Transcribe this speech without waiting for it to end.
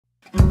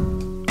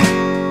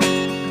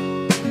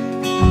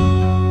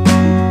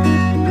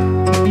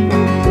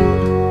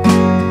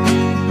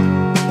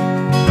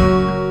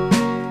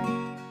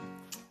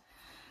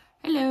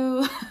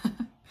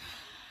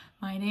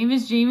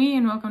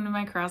welcome to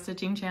my cross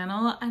stitching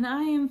channel, and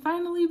I am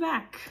finally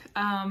back.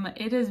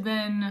 It has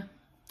been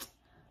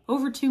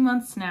over 2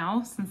 months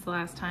now since the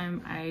last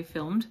time I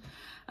filmed.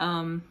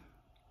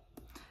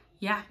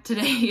 Yeah,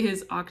 today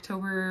is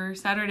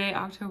Saturday,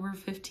 October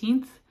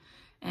 15th,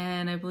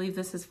 and I believe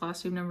this is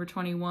Flosstube number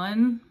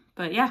 21.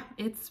 But yeah,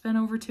 it's been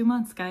over 2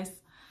 months, guys.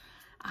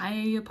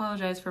 I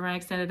apologize for my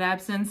extended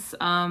absence.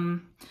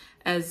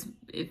 As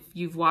if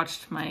you've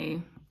watched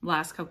my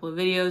last couple of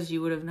videos,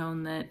 you would have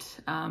known that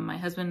my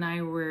husband and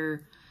I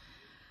were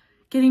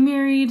getting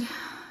married.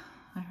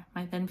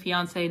 My then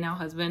fiance, now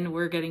husband,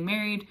 we're getting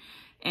married.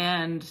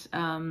 And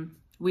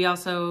we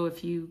also,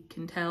 if you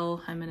can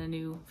tell, I'm in a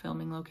new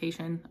filming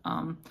location.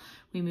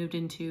 We moved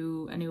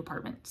into a new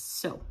apartment.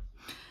 So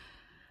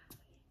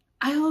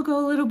I will go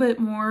a little bit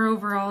more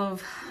over all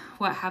of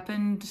what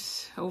happened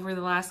over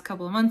the last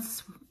couple of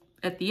months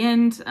at the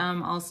end.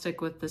 I'll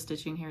stick with the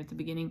stitching here at the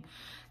beginning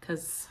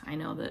because I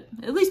know that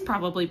at least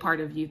probably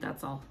part of you,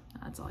 that's all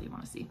you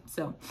want to see.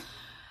 So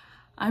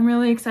I'm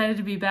really excited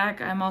to be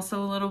back. I'm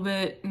also a little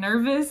bit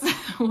nervous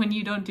when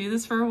you don't do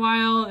this for a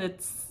while.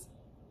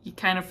 You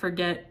kind of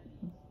forget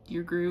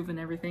your groove and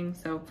everything.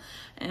 So,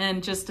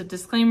 and just a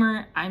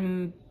disclaimer, I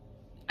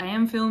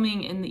am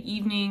filming in the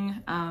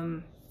evening.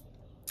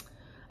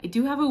 I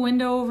do have a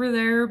window over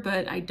there,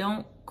 but I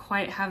don't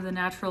quite have the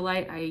natural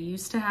light I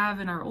used to have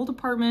in our old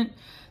apartment.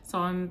 So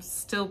I'm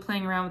still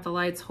playing around with the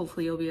lights.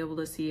 Hopefully you'll be able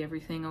to see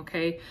everything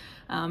okay.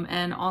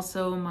 And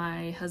also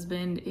my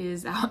husband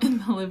is out in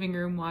the living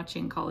room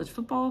watching college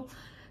football.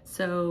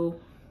 So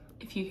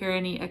if you hear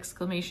any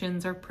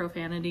exclamations or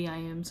profanity, I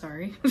am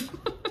sorry.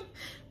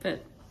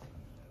 But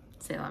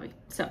c'est la vie.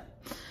 So,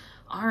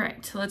 all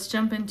right, let's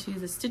jump into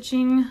the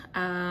stitching.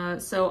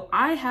 So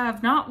I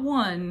have not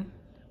one,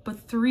 but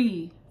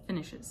 3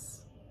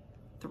 finishes.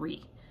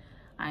 3.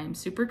 I'm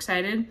super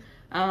excited.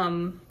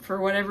 For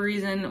whatever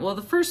reason, well,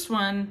 the first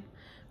one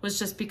was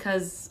just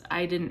because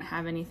I didn't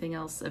have anything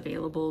else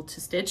available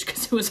to stitch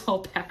because it was all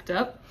packed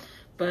up,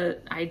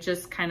 but I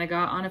just kind of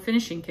got on a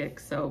finishing kick.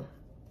 So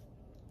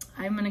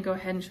I'm gonna go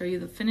ahead and show you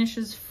the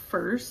finishes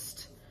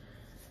first.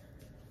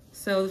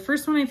 So the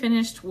first one I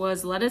finished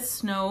was Let It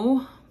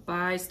Snow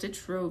by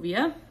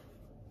Stitchrovia.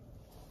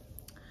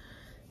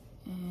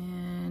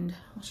 And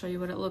I'll show you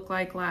what it looked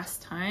like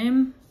last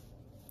time.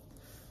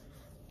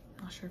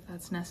 Not sure if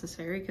that's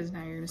necessary because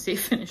now you're gonna see it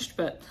finished,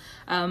 but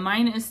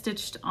mine is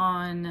stitched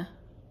on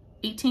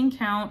 18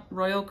 count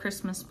Royal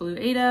Christmas Blue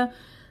Aida,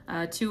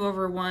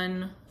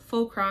 2/1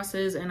 full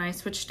crosses, and I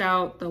switched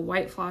out the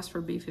white floss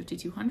for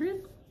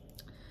B5200.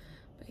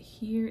 But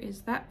here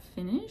is that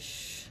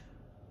finish.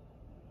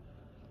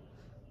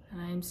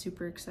 And I'm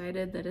super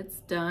excited that it's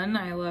done.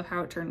 I love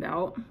how it turned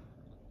out.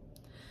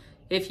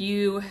 If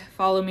you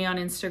follow me on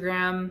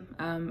Instagram,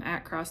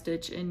 at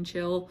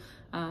crossstitchandchill,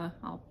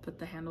 I'll put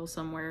the handle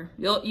somewhere.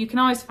 You can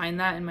always find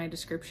that in my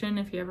description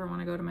if you ever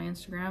want to go to my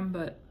Instagram,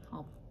 but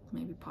I'll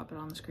maybe pop it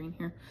on the screen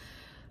here.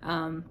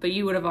 But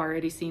you would have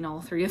already seen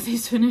all 3 of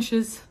these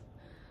finishes.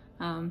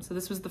 So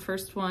this was the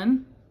first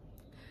one.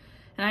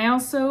 And I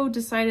also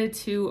decided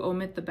to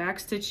omit the back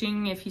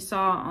stitching. If you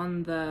saw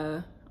on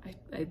the,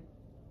 I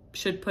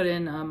should put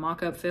in a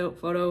mock-up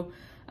photo,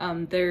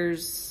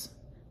 there's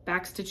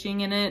back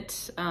stitching in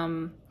it,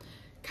 kind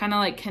of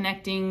like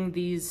connecting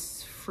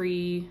these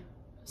free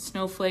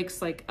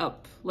snowflakes like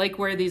up, like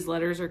where these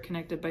letters are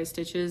connected by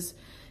stitches.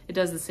 It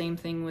does the same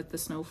thing with the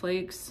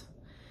snowflakes.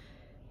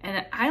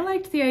 And I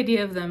liked the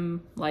idea of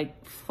them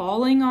like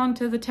falling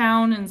onto the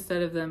town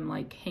instead of them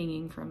like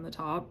hanging from the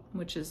top,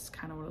 which is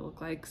kind of what it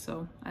looked like.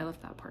 So I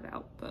left that part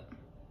out, but.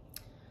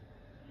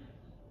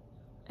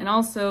 And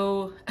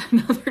also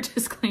another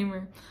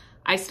disclaimer,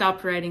 I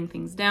stopped writing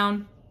things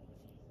down.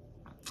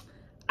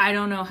 I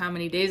don't know how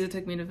many days it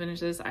took me to finish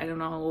this. I don't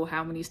know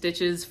how many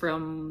stitches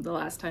from the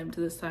last time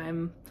to this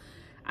time.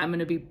 I'm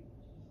gonna be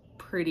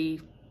pretty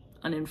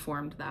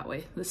uninformed that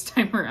way this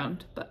time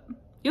around, but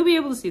you'll be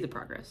able to see the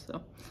progress.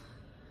 So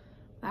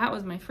that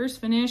was my first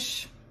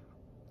finish.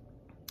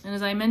 And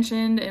as I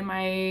mentioned in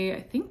my,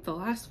 I think the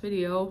last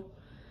video,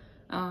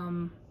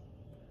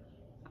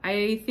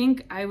 I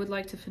think I would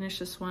like to finish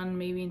this one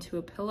maybe into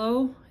a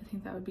pillow. I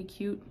think that would be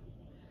cute.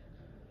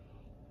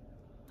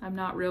 I'm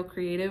not real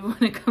creative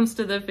when it comes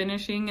to the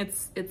finishing.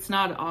 It's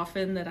not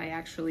often that I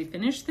actually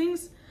finish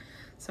things,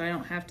 so I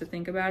don't have to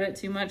think about it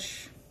too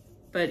much.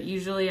 But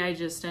usually I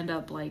just end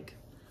up like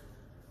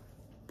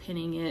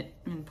pinning it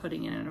and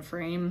putting it in a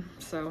frame.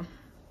 So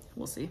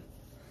we'll see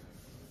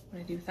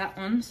what I do with that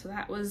one. So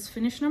that was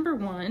finish number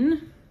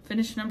 1.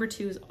 Finish number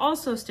 2 is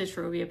also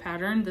Stitchrovia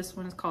pattern. This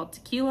one is called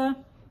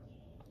Tequila.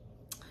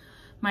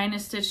 Mine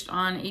is stitched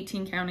on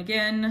 18 count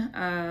again,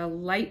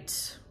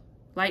 light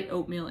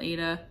oatmeal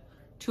Aida,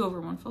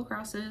 2/1 full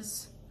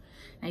crosses.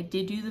 And I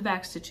did do the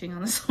back stitching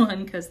on this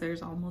one because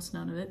there's almost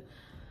none of it.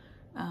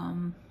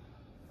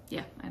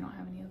 Yeah, I don't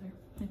have any other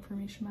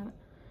information about it.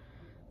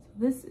 So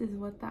this is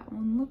what that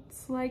one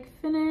looks like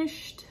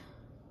finished.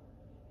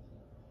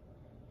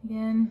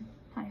 Again,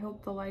 I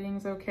hope the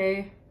lighting's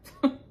okay.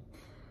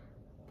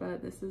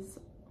 But this is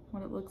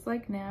what it looks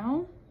like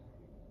now.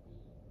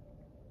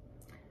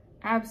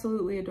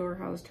 absolutely adore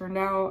how this turned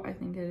out. I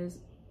think it is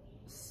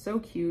so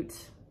cute.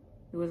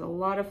 It was a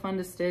lot of fun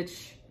to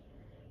stitch.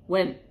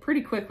 Went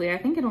pretty quickly. I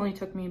think it only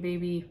took me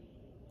maybe,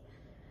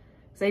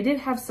 because I did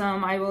have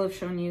some, I will have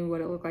shown you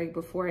what it looked like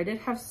before. I did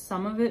have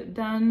some of it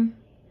done.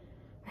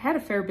 I had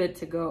a fair bit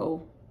to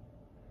go.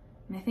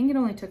 And I think it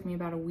only took me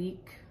about a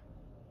week.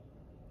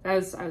 I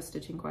was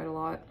stitching quite a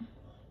lot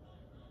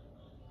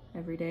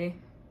every day.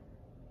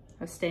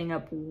 I was staying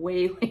up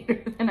way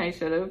later than I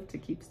should have to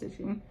keep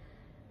stitching.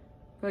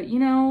 But you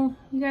know,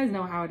 you guys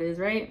know how it is,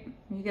 right?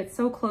 You get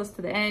so close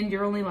to the end,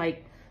 you're only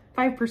like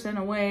 5%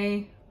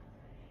 away.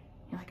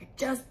 You're like, I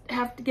just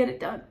have to get it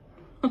done.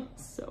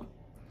 So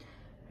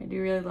I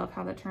do really love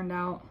how that turned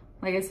out.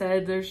 Like I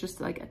said, there's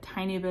just like a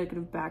tiny bit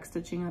of back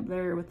stitching up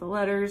there with the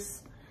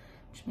letters,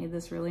 which made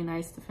this really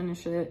nice to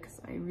finish it, because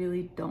I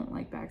really don't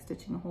like back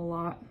stitching a whole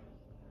lot.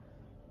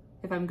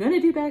 If I'm gonna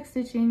do back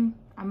stitching,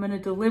 I'm gonna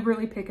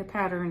deliberately pick a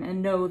pattern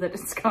and know that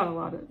it's got a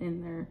lot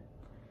in there.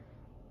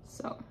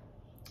 So,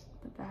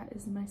 but that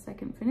is my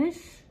second finish.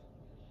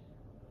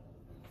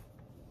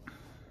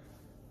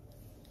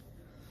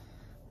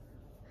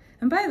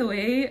 And by the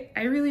way,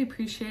 I really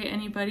appreciate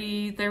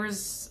anybody. There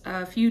was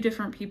a few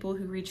different people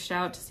who reached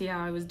out to see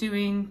how I was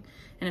doing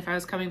and if I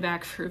was coming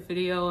back for a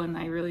video, and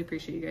I really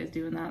appreciate you guys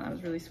doing that. That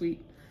was really sweet.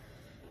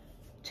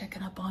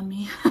 Checking up on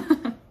me.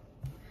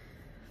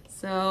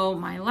 So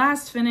my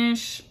last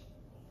finish,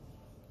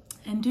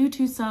 and due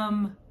to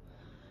some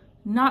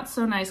not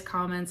so nice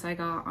comments I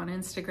got on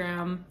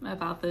Instagram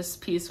about this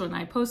piece when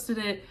I posted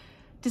it,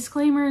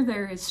 disclaimer,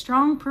 there is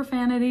strong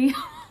profanity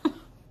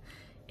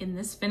in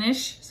this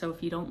finish. So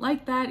if you don't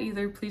like that,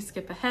 either please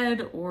skip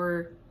ahead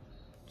or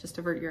just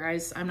avert your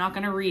eyes. I'm not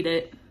gonna read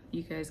it.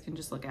 You guys can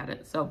just look at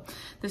it. So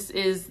this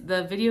is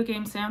the video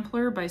game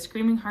sampler by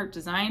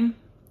ScreamingHeartDesign.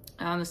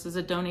 This is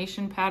a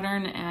donation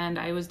pattern, and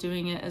I was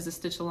doing it as a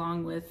stitch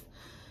along with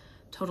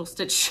Total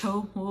Stitch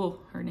Show. Oh,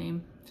 her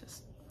name,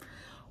 just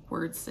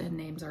words and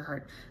names are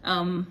hard.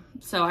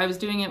 So I was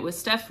doing it with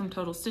Steph from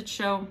Total Stitch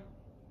Show.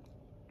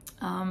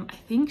 I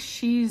think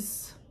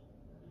she's,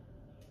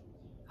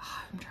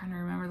 I'm trying to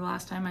remember the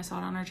last time I saw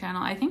it on her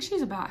channel. I think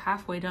she's about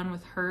halfway done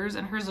with hers,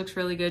 and hers looks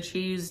really good. She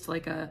used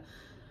like a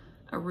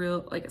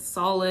real, like a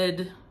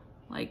solid,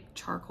 like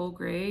charcoal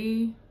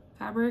gray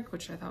fabric,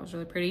 which I thought was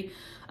really pretty.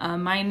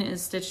 Mine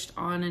is stitched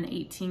on an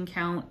 18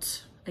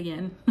 count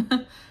again.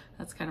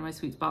 That's kind of my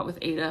sweet spot with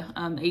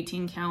Ada.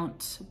 18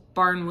 count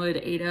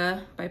Barnwood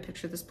Ada by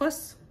Picture This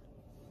Plus.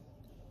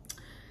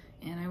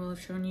 And I will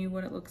have shown you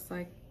what it looked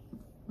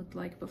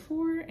like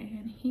before,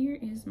 and here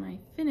is my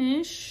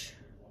finish.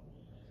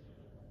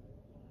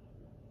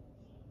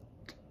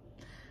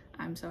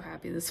 I'm so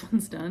happy this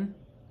one's done.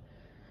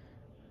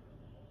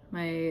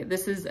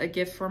 This is a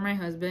gift for my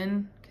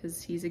husband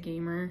because he's a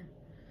gamer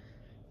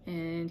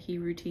and he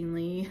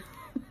routinely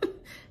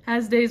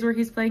has days where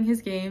he's playing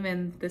his game,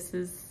 and this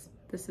is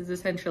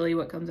essentially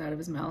what comes out of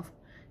his mouth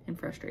in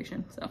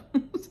frustration. So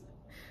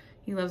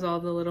he loves all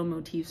the little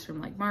motifs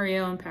from like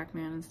Mario and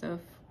Pac-Man and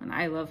stuff, and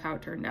I love how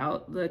it turned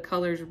out. The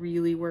colors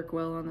really work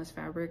well on this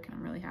fabric, and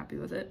I'm really happy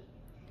with it.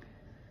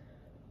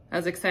 I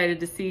was excited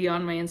to see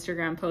on my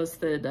Instagram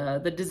post that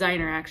the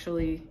designer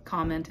actually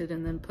commented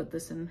and then put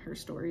this in her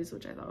stories,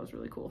 which I thought was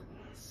really cool.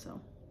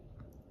 So,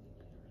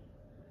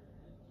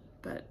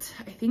 but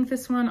I think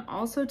this one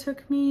also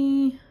took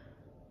me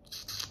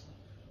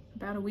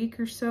about a week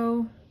or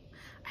so.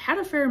 I had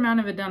a fair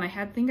amount of it done.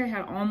 I think I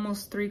had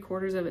almost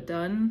 3/4 of it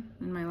done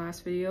in my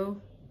last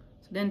video,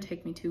 so it didn't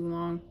take me too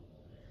long.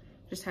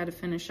 Just had to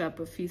finish up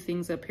a few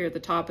things up here at the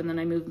top, and then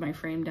I moved my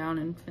frame down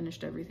and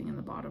finished everything in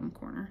the bottom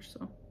corner.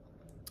 So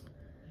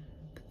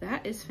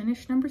that is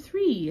finish number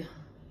 3.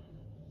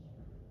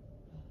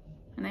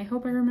 And I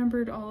hope I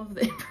remembered all of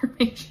the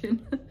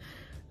information.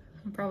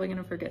 I'm probably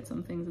gonna forget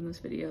some things in this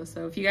video.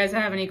 So if you guys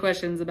have any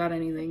questions about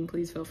anything,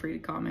 please feel free to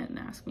comment and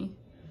ask me.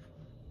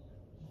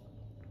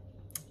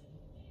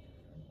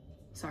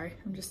 Sorry,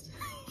 I'm just,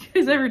 you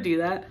guys ever do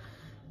that?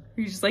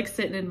 Where you just like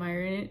sit and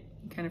admiring it,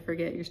 you kind of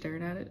forget you're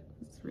staring at it.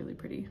 It's really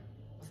pretty.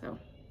 So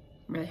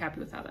I'm really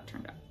happy with how that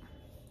turned out.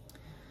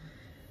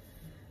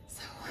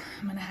 So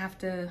I'm gonna have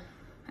to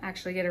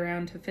actually get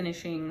around to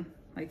finishing,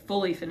 like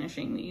fully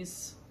finishing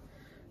these.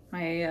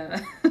 My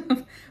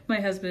my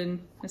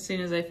husband, as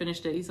soon as I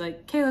finished it, he's like,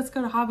 okay, let's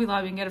go to Hobby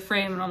Lobby and get a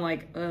frame. And I'm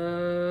like,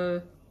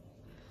 I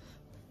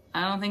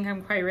don't think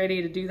I'm quite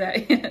ready to do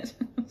that yet.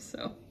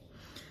 So,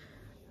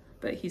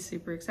 but he's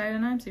super excited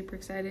and I'm super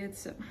excited.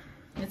 So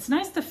it's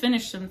nice to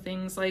finish some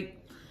things. Like,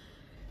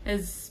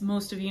 as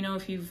most of you know,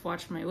 if you've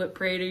watched my Whip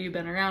Parade or you've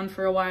been around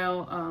for a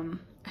while,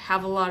 I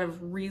have a lot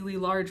of really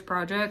large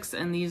projects,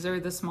 and these are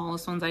the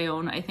smallest ones I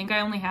own. I think I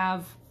only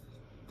have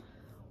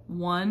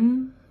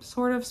one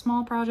sort of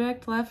small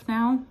project left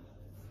now.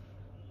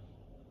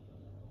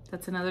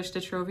 That's another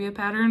Stitchrovia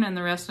pattern, and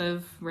the rest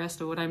of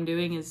what I'm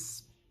doing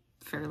is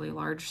fairly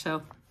large,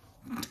 so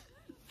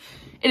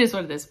it is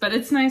what it is. But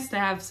it's nice to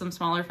have some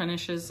smaller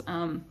finishes.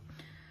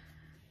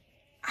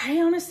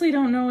 I honestly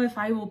don't know if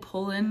I will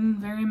pull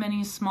in very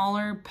many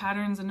smaller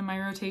patterns into my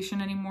rotation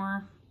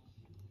anymore.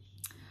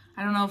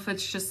 I don't know if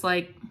it's just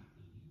like,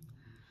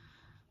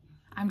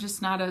 I'm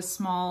just not a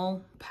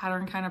small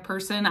pattern kind of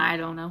person. I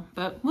don't know,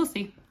 but we'll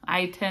see.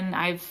 I've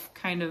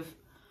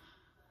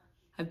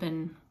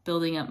been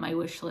building up my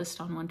wish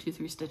list on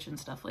 1-2-3 Stitch and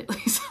stuff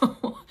lately,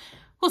 so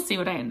we'll see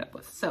what I end up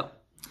with. So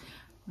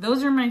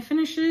those are my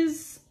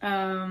finishes.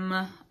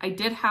 I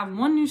did have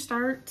one new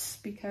start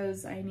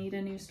because I need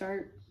a new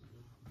start,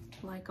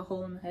 like a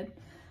hole in the head.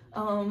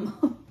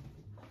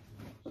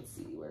 Let's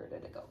see, where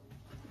did it go?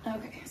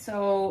 Okay,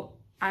 so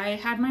I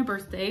had my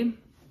birthday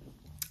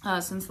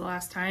since the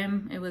last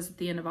time. It was at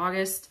the end of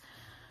August,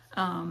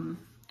 and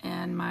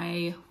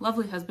my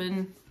lovely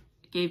husband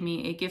gave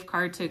me a gift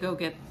card to go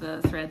get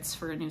the threads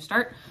for a new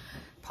start.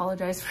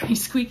 Apologize for any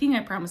squeaking, I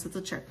promise it's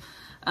a chair.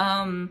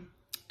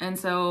 And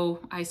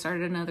so I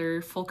started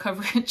another full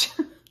coverage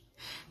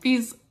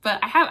piece, but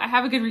I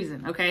have a good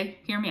reason, okay?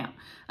 Hear me out.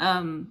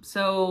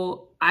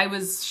 So I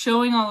was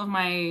showing all of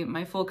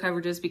my full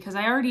coverages because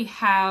I already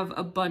have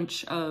a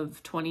bunch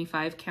of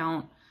 25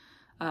 count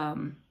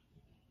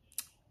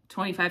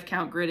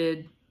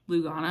gridded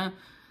Lugana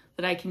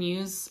that I can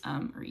use,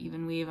 or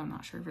even weave. I'm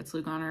not sure if it's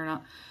Lugana or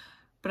not,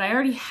 but I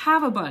already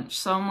have a bunch.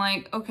 So I'm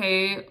like,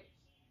 okay,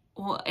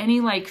 well,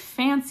 any like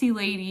fancy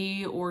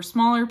lady or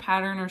smaller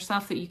pattern or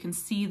stuff that you can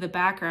see the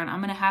background,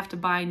 I'm gonna have to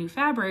buy new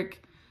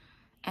fabric.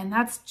 And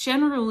that's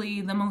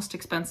generally the most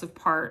expensive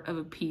part of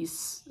a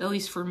piece, at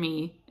least for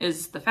me,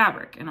 is the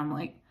fabric. And I'm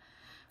like,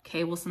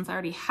 okay, well, since I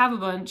already have a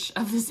bunch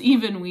of this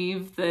even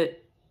weave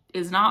that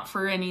is not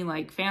for any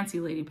like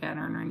fancy lady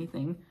pattern or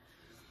anything,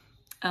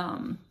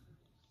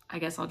 I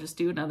guess I'll just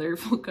do another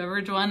full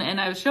coverage one. And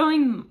I was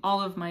showing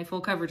all of my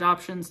full coverage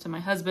options to my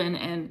husband,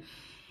 and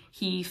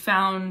he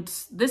found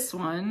this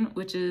one,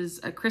 which is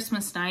A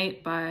Christmas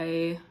Night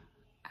by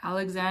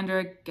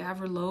Alexandra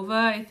Gavrilova,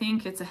 I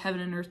think. It's a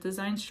Heaven and Earth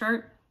Designs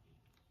chart.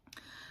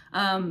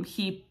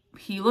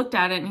 He looked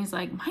at it and he's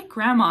like, my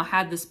grandma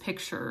had this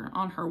picture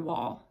on her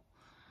wall.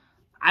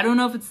 I don't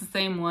know if it's the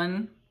same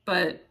one,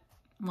 but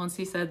once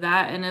he said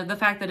that, and the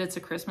fact that it's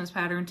a Christmas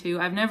pattern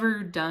too. I've never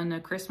done a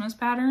Christmas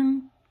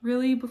pattern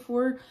really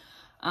before.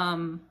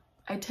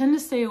 I tend to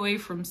stay away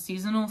from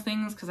seasonal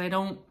things because I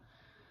don't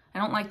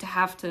like to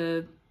have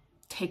to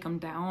take them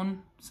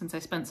down since I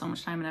spent so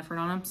much time and effort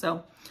on them.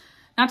 So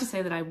not to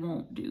say that I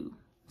won't do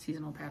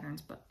seasonal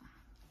patterns, but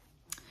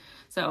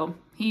so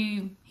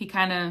he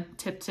kind of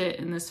tipped it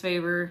in the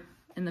favor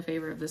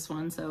of this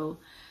one. So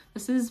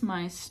this is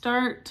my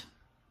start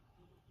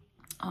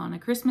on A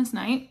Christmas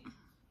Night.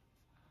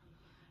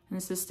 And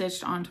this is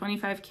stitched on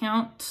 25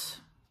 count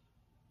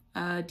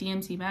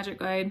DMC Magic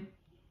Guide.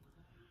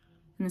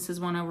 And this is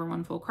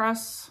 1/1 full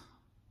cross.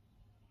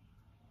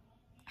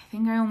 I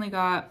think I only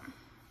got,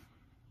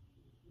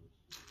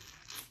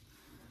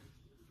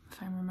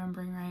 if I'm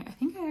remembering right, I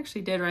think I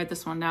actually did write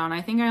this one down.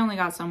 I think I only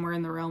got somewhere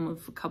in the realm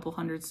of a couple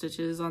hundred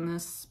stitches on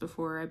this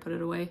before I put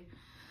it away.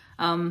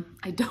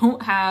 I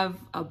don't have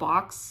a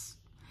box,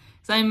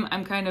 because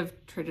I'm kind of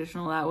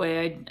traditional that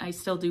way. I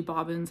still do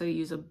bobbins. I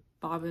use a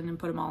bobbin and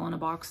put them all in a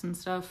box and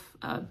stuff.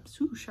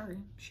 Ooh, sorry,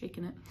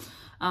 shaking it.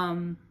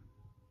 And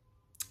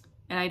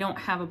I don't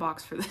have a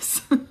box for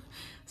this.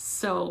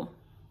 So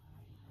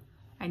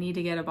I need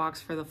to get a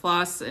box for the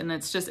floss, and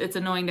it's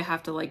annoying to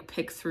have to like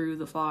pick through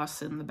the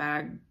floss in the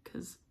bag,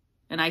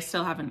 and I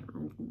still haven't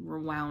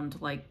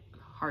rewound like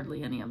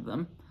hardly any of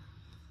them.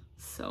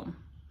 So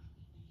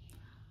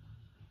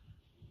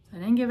I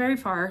didn't get very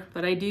far,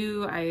 but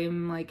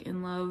I'm like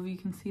in love. You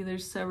can see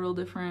there's several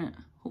different,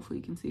 hopefully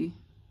you can see,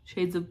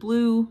 shades of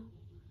blue,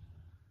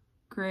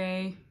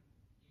 gray,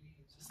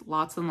 just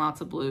lots and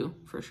lots of blue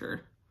for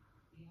sure.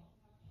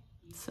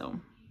 So,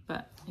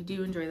 but I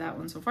do enjoy that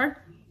one so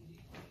far.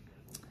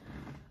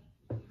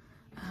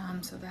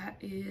 So that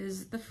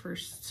is the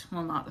first,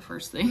 well, not the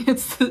first thing,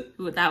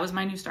 that was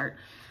my new start.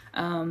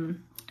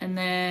 And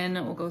then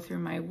we'll go through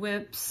my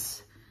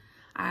whips.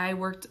 I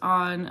worked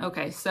on,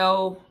 okay,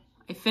 so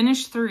I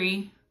finished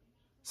 3,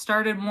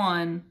 started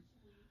 1,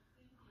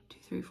 2,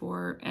 3,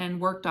 4, and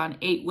worked on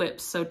 8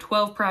 whips. So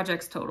 12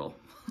 projects total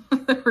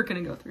that we're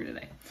gonna go through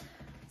today.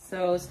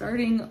 So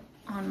starting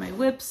on my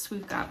whips,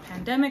 we've got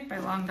Pandemic by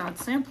Long Dot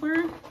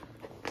Samplers.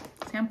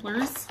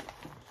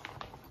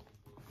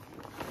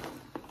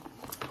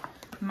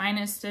 Mine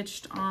is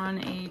stitched on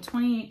a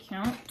 28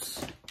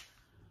 count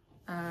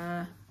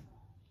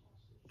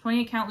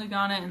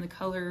Lugana in the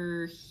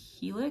color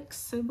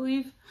Helix, I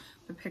believe.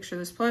 The Picture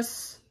This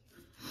Plus.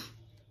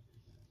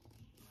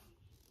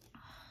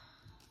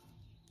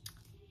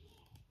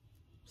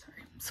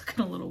 Sorry, it's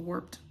looking a little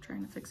warped. I'm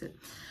trying to fix it.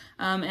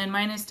 And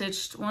mine is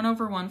stitched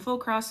 1/1 full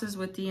crosses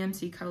with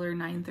DMC color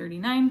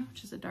 939,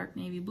 which is a dark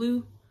navy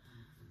blue.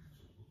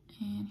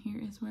 And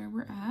here is where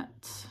we're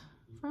at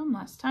from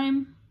last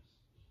time.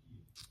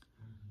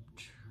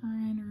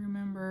 Trying to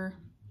remember,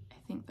 I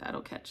think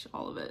that'll catch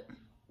all of it.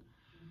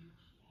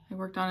 I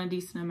worked on a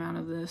decent amount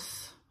of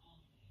this.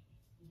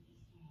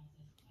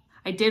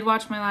 I did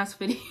watch my last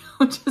video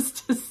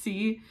just to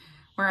see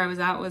where I was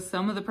at with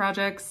some of the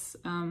projects.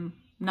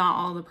 Not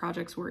all the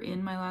projects were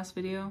in my last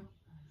video.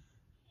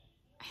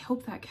 I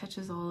hope that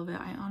catches all of it.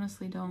 I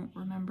honestly don't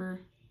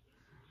remember.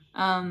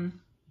 So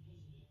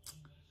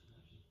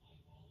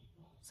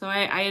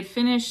I had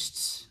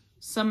finished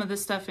some of the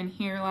stuff in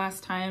here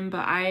last time,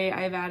 but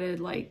I've added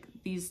like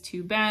these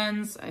 2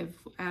 bands. I've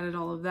added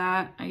all of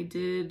that. I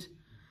did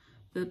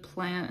the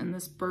plant and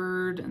this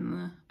bird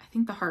and I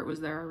think the heart was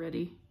there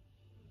already.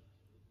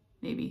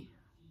 Maybe.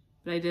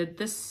 But I did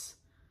this,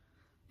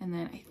 and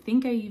then I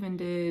think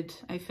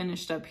I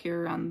finished up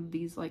here on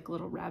these like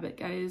little rabbit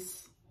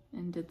guys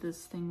and did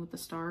this thing with the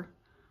star.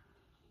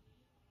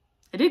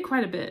 I did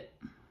quite a bit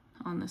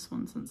on this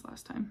one since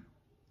last time.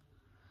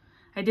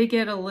 I did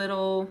get a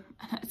little,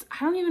 I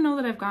don't even know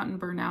that I've gotten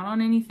burnt out on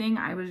anything.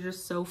 I was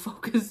just so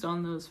focused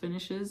on those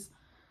finishes.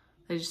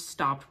 I just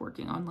stopped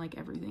working on like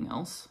everything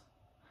else.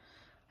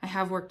 I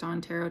have worked on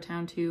Tarot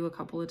Town 2 a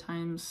couple of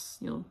times.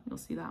 You'll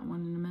see that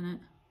one in a minute.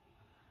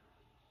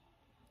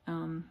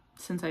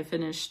 Since I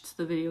finished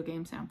the video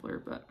game sampler,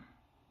 but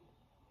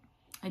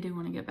I do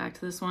want to get back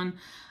to this one.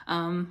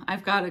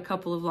 I've got a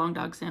couple of Long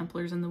Dog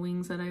samplers in the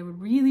wings that I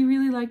would really,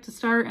 really like to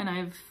start, and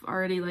I've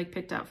already like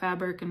picked out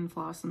fabric and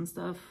floss and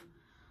stuff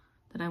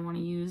that I want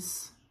to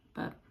use,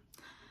 but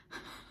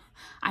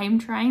I'm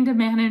trying to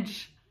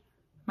manage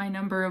my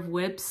number of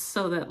whips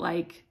so that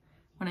like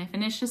when I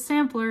finish a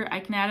sampler, I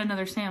can add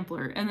another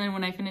sampler, and then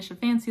when I finish a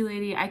fancy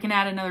lady, I can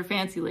add another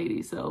fancy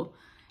lady. So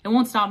it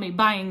won't stop me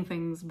buying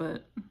things,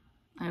 but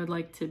I would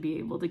like to be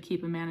able to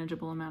keep a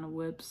manageable amount of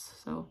whips.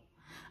 So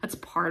that's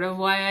part of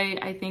why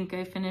I think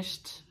I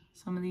finished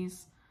some of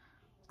these,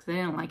 because I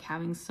didn't like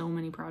having so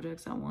many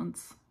projects at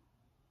once.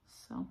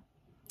 So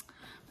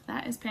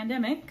that is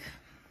Pandemic.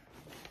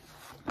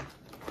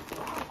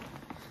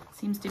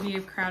 Seems to be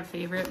a crowd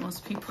favorite.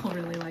 Most people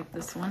really like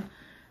this one.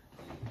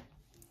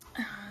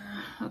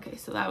 Okay,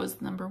 so that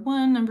was number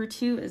 1. Number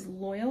 2 is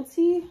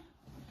Loyalty,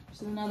 which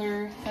is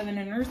another Heaven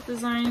and Earth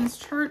Designs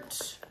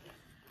chart.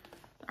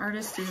 The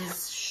artist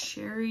is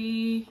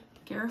Cherie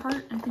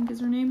Gerhardt, I think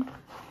is her name.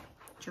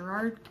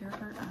 Gerhardt,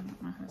 I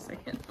don't know how to say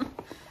it.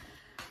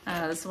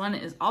 This one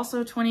is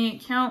also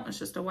 28 count. It's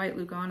just a white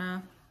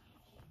Lugana.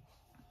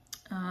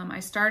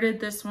 I started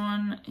this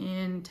one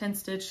in 10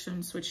 stitch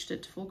and switched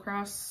it to full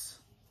cross.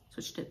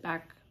 Switched it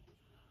back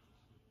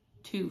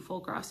to full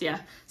cross.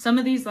 Yeah, some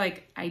of these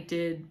like I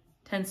did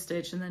 10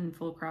 stitch and then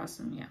full cross,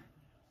 and yeah.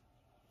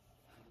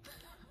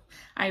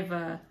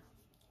 I've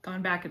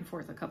gone back and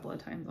forth a couple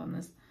of times on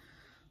this.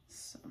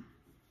 So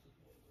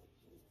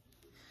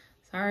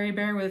sorry,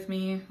 bear with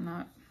me.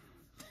 I'm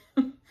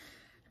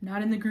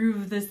not in the groove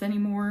of this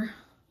anymore.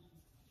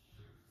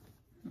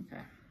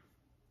 Okay.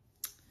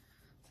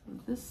 So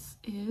this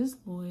is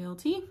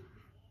Loyalty.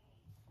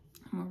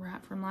 I'm a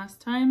wrap from last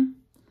time.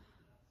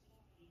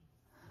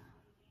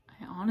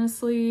 I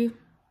honestly,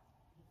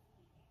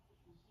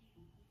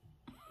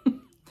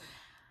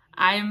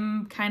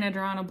 I'm kind of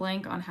drawing a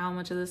blank on how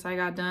much of this I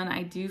got done.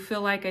 I do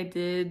feel like I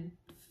did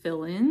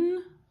fill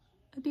in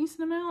a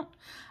decent amount.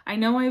 I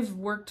know I've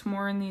worked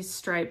more in these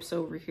stripes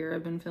over here.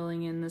 I've been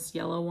filling in this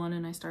yellow one,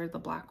 and I started the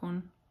black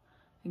one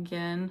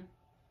again.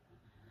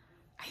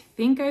 I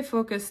think I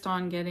focused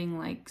on getting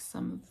like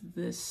some of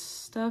this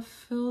stuff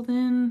filled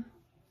in.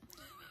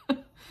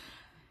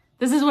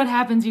 This is what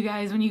happens, you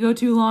guys, when you go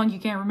too long, you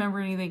can't remember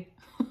anything.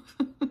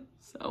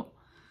 So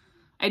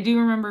I do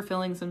remember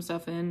filling some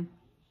stuff in.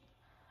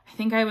 I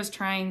think I was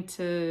trying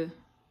to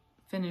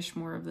finish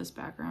more of this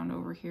background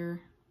over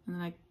here, and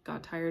then I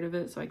got tired of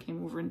it, so I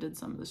came over and did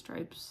some of the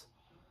stripes.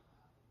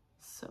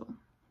 So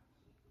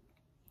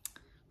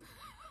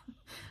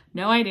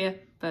no idea,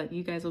 but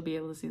you guys will be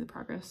able to see the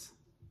progress.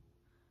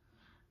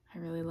 I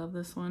really love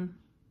this one.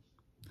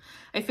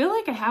 I feel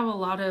like I have a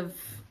lot of,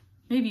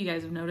 maybe you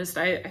guys have noticed,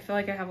 I feel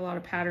like I have a lot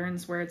of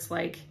patterns where it's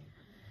like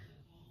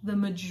the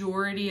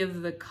majority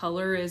of the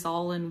color is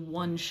all in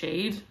one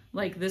shade.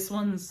 Like this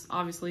one's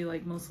obviously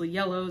like mostly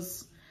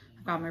yellows.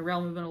 I've got my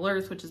Realm of Middle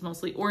Earth, which is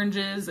mostly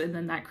oranges, and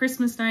then that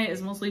Christmas Night is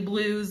mostly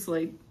blues.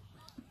 Like,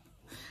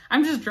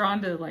 I'm just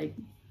drawn to like,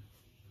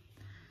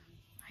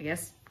 I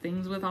guess,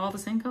 things with all the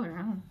same color.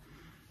 I don't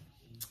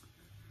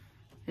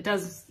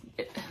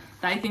know.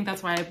 I think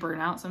that's why I burn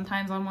out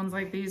sometimes on ones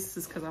like these,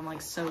 is because I'm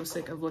like so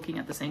sick of looking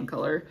at the same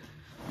color,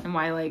 and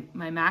why like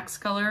my max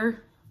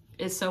color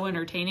is so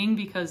entertaining,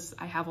 because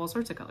I have all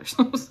sorts of colors.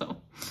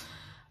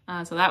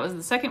 So that was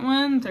the second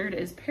one. Third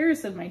is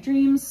Paris of My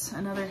Dreams,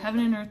 another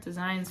Heaven and Earth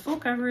Designs full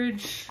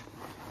coverage.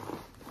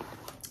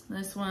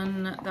 This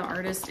one, the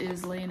artist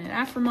is Leonid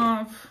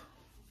Afremov.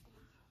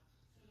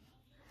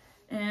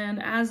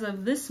 And as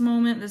of this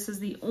moment, this is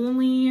the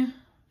only,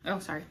 oh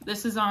sorry,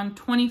 this is on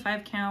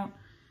 25 count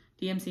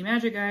DMC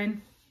Magic Guide.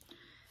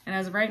 And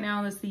as of right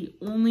now, that's the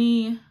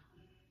only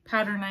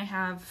pattern I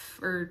have,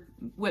 or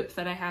whip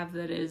that I have,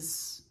 that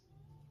is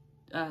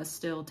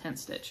still 10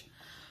 stitch.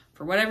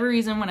 For whatever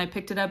reason, when I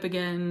picked it up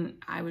again,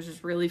 I was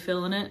just really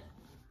feeling it.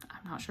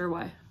 I'm not sure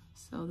why.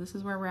 So this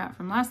is where we're at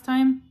from last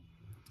time.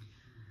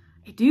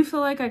 I do feel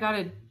like I got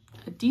a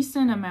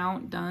decent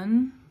amount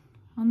done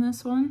on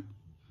this one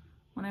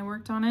when I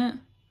worked on it.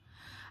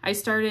 I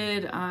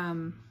started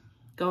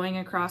going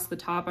across the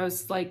top. I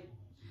was like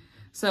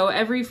So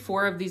every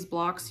 4 of these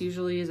blocks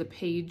usually is a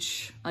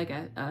page, like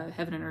a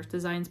Heaven and Earth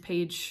Designs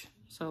page.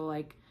 So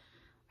like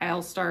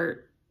I'll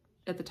start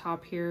at the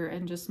top here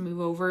and just move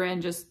over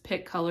and just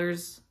pick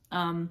colors.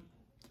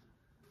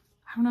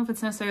 I don't know if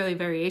it's necessarily a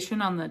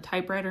variation on the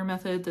typewriter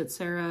method that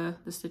Sarah,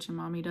 the Stitchin'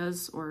 Mommy,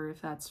 does, or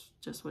if that's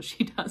just what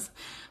she does.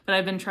 But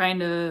I've been trying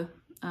to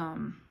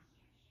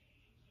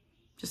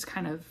just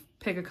kind of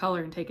pick a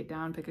color and take it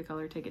down, pick a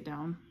color, take it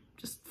down,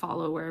 just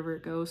follow wherever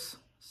it goes.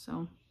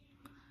 So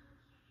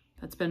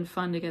that's been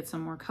fun to get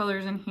some more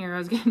colors in here. I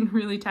was getting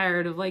really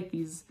tired of like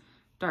these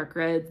dark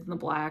reds and the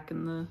black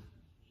and the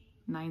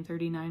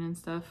 939 and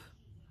stuff.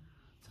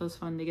 So it's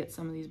fun to get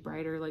some of these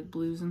brighter like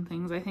blues and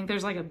things. I think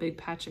there's like a big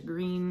patch of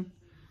green.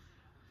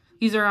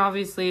 These are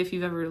obviously, if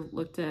you've ever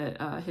looked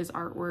at his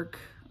artwork,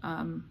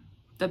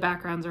 the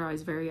backgrounds are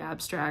always very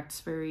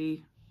abstract,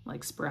 very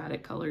like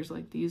sporadic colors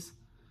like these.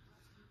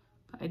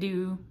 But I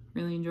do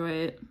really enjoy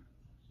it.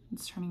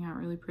 It's turning out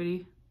really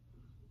pretty.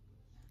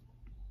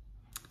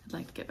 I'd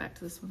like to get back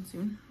to this one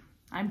soon.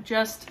 I'm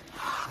just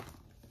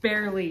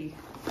barely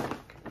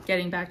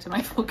getting back to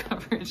my full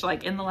coverage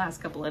like in the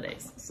last couple of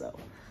days. So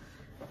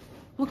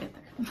we'll get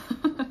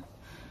there.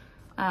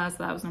 So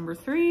that was number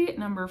 3.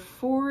 Number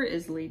 4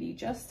 is Lady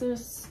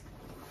Justice.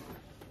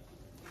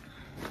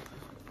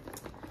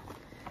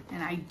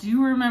 And I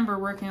do remember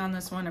working on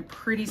this one a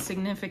pretty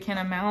significant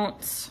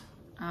amount.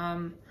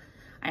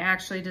 I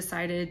actually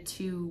decided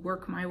to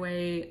work my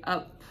way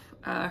up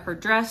her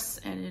dress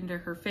and into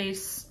her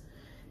face.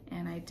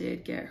 And I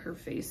did get her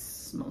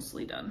face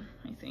mostly done,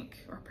 I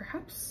think. Or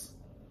perhaps,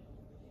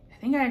 I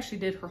think I actually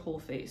did her whole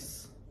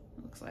face,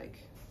 it looks like.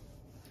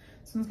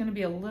 This one's gonna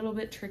be a little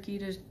bit tricky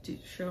to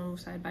show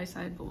side by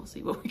side, but we'll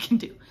see what we can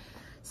do.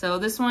 So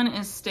this one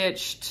is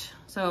stitched.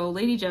 So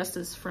Lady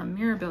Justice from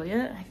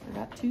Mirabilia. I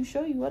forgot to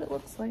show you what it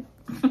looks like.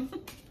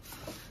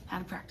 How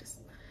to practice.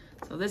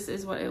 So this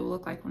is what it will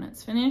look like when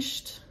it's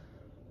finished.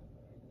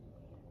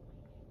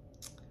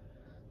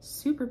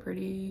 Super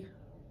pretty.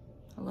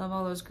 I love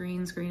all those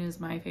greens. Green is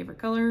my favorite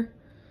color.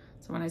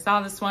 So when I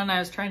saw this one, I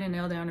was trying to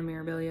nail down a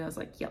Mirabilia. I was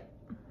like, yep,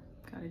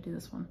 gotta do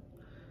this one.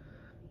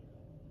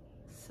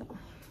 So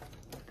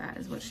that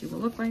is what she will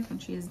look like when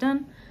she is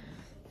done.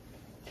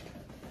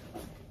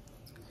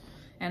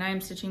 And I'm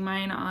stitching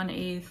mine on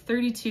a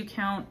 32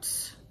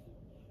 count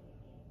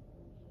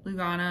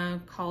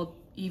Lugana called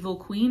Evil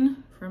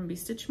Queen from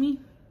Bestitch Me.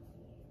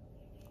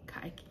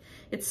 Okay.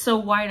 It's so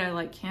wide I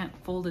like can't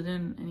fold it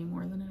in any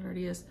more than it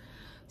already is.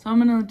 So I'm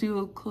gonna do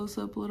a close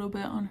up a little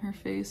bit on her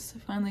face. I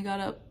finally got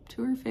up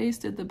to her face,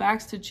 did the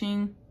back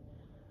stitching,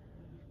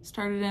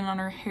 started in on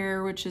her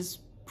hair, which is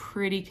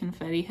pretty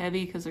confetti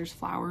heavy because there's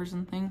flowers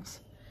and things.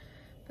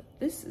 But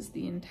this is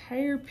the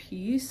entire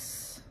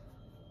piece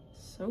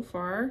so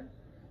far.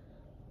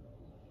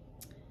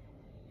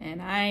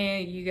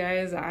 And you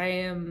guys, I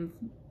am,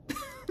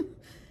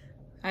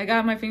 I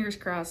got my fingers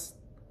crossed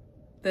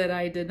that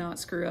I did not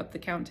screw up the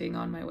counting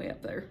on my way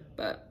up there,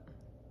 but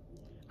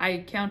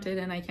I counted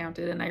and I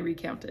counted and I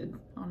recounted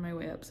on my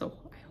way up. So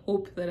I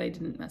hope that I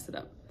didn't mess it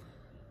up.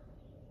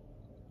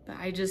 But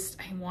I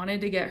wanted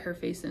to get her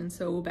face in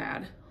so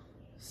bad.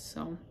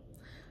 So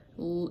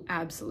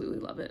absolutely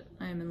love it.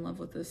 I am in love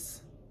with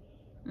this.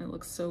 And it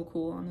looks so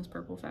cool on this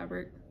purple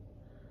fabric.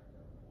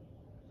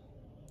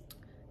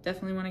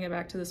 Definitely want to get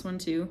back to this one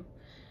too.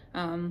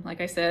 Like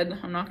I said,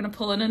 I'm not going to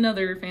pull in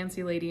another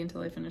fancy lady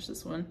until I finish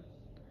this one.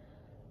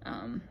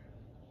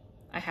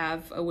 I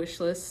have a wish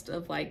list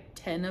of like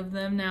 10 of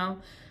them now.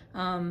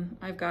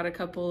 I've got a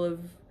couple of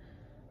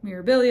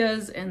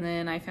Mirabilias, and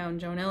then I found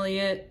Joan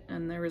Elliott,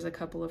 and there was a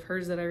couple of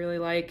hers that I really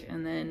like,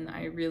 and then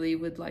I really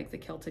would like the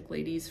Celtic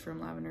ladies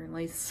from Lavender and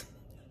Lace.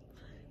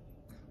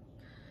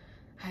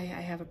 I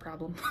have a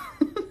problem.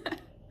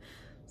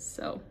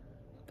 So,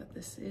 but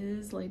this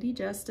is Lady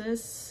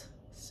Justice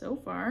so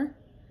far.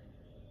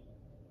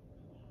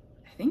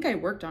 I think I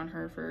worked on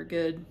her for a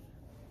good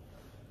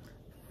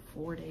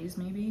 4 days,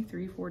 maybe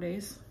 3-4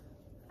 days.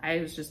 I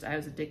was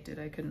addicted.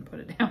 I couldn't put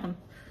it down.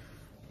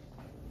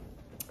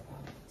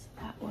 So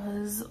that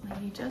was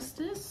Lady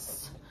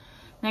Justice.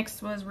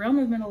 Next was Realm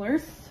of Middle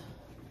Earth.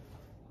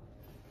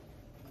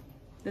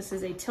 This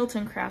is a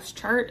Tilton Crafts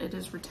chart. It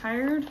is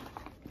retired.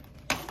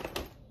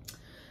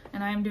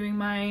 And I'm doing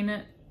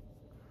mine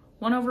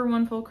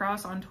 1/1 full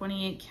cross on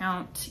 28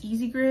 count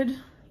easy grid.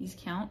 Easy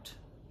count.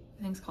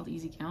 I think it's called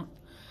easy count.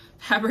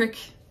 Fabric.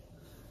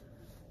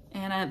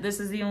 And this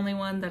is the only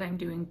one that I'm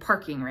doing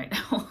parking right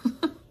now.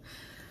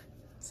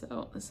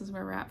 So this is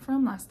where we're at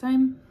from last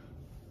time.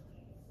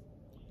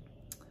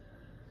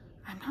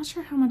 I'm not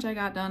sure how much I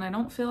got done. I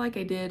don't feel like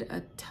I did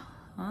a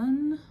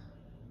ton.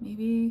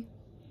 Maybe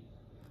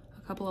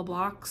a couple of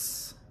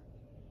blocks,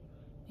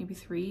 maybe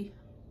 3.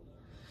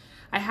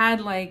 I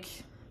had like,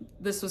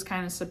 this was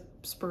kind of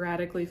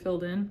sporadically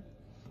filled in.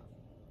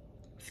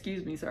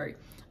 Excuse me, sorry.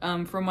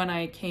 From when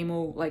I came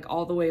like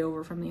all the way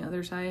over from the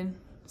other side.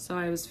 So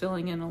I was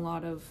filling in a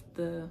lot of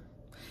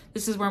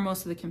this is where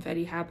most of the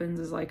confetti happens,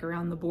 is like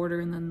around the border,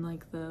 and then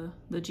like the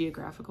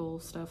geographical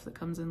stuff that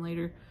comes in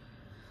later.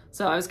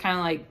 So I was kind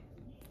of like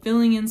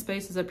filling in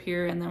spaces up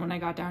here, and then when I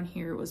got down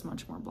here, it was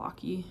much more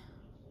blocky.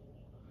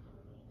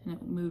 And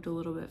it moved a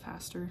little bit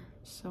faster,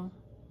 so.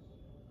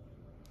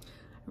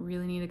 I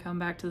really need to come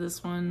back to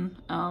this one.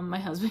 My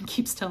husband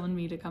keeps telling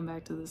me to come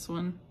back to this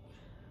one.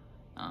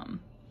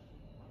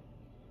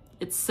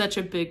 It's such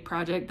a big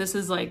project. This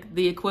is like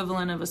the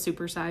equivalent of a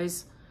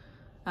supersize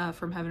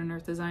from Heaven and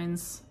Earth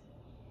Designs.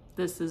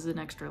 This is an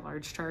extra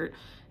large chart.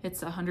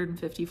 It's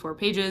 154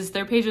 pages.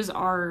 Their pages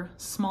are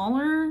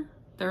smaller.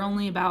 They're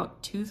only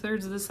about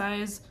 2/3 of the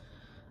size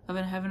of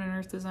a Heaven and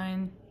Earth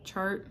Design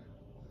chart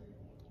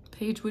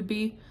page would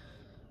be,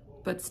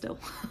 but still,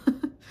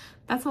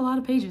 that's a lot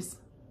of pages.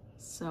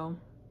 So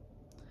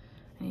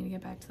I need to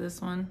get back to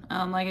this one.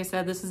 Like I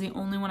said, this is the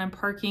only one I'm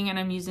parking, and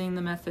I'm using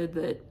the method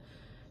that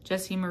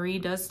Jessie Marie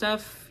Does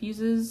Stuff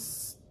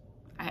uses.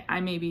 I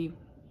may be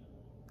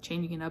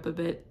changing it up a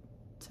bit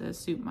to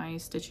suit my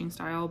stitching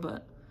style,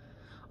 but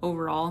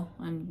overall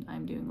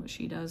I'm doing what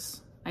she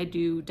does. I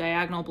do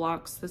diagonal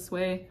blocks this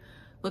way.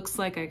 Looks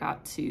like I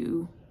got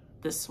to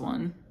this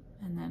one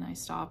and then I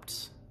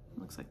stopped.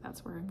 Looks like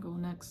that's where I'm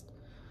going next.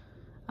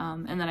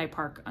 And then I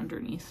park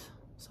underneath.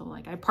 So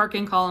like I park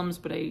in columns,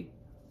 but I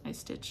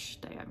stitch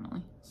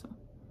diagonally. So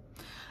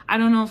I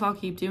don't know if I'll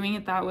keep doing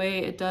it that way.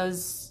 It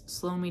does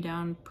slow me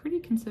down pretty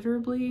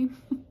considerably.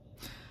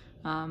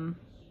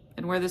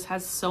 And where this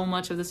has so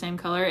much of the same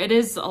color, it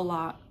is a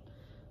lot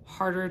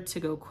harder to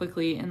go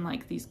quickly in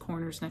like these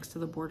corners next to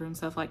the border and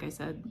stuff. Like I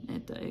said,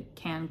 it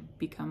can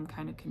become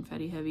kind of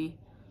confetti heavy.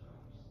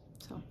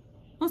 So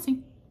we'll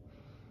see.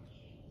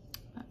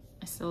 But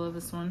I still love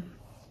this one.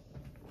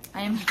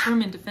 I am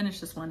determined to finish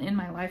this one in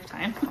my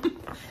lifetime.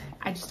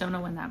 I just don't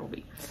know when that will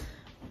be.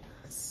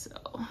 So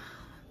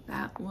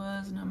that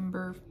was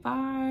number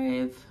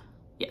 5.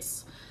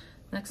 Yes.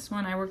 Next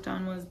one I worked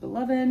on was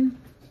Beloved.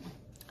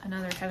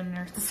 Another Heaven and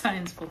Earth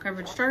Designs full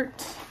coverage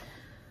chart.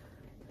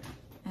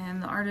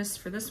 And the artist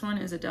for this one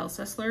is Adele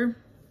Sessler.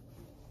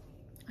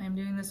 I'm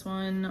doing this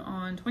one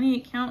on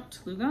 28 count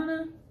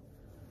Lugana.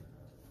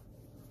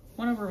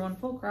 1/1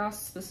 full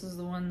cross. This is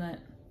the one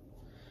that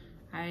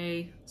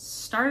I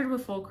started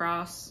with full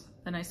cross,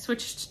 then I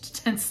switched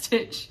to 10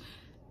 stitch,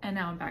 and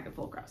now I'm back at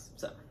full cross.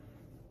 So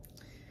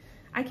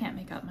I can't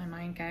make up my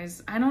mind,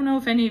 guys. I don't know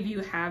if any of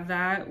you have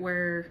that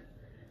where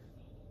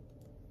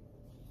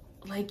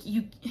like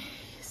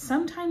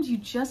sometimes you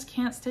just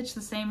can't stitch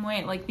the same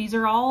way. Like these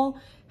are all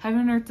Heaven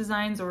and Earth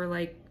Designs or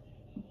like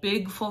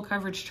big full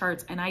coverage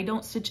charts, and I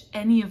don't stitch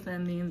any of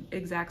them the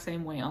exact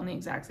same way on the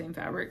exact same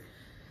fabric.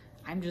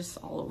 I'm just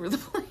all over the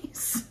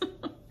place.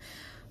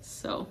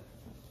 So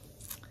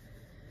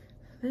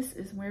this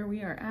is where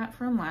we are at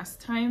from last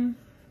time.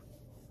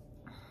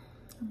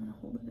 I'm gonna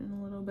hold it in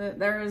a little bit.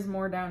 There is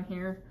more down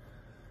here,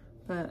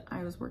 but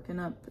I was working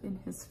up in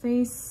his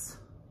face.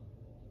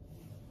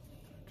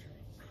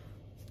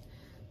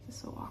 It's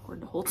so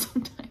awkward to hold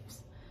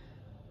sometimes.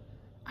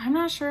 I'm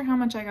not sure how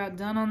much I got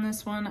done on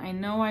this one. I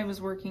know I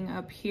was working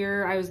up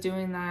here. I was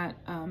doing that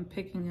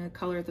picking a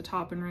color at the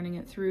top and running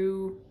it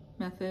through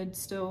method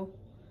still.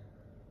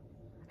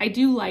 I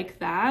do like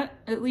that,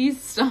 at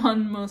least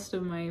on most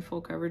of my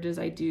full coverages.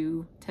 I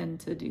do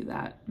tend to do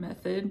that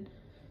method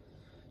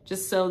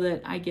just so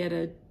that I get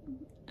a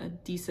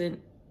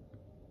decent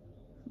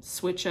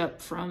switch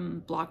up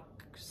from block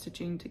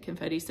stitching to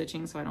confetti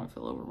stitching so I don't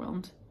feel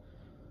overwhelmed.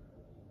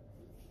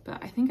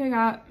 But I think I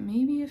got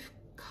maybe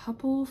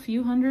a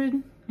few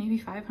hundred, maybe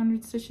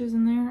 500 stitches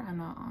in there.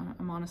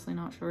 I'm honestly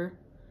not sure.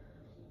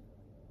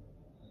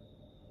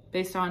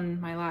 Based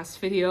on my last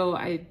video,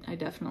 I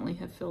definitely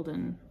have filled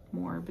in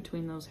more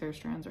between those hair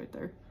strands right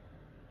there.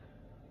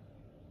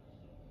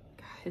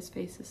 God, his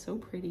face is so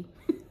pretty.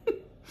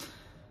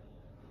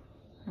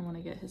 I want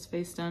to get his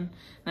face done.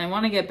 And I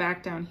want to get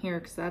back down here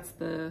because that's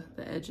the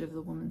edge of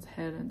the woman's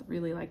head. I'd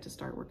really like to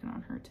start working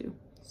on her too.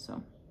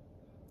 So,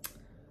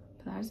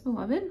 but that is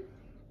Beloved.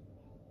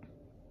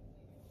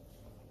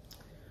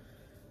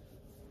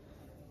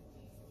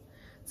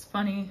 It's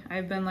funny,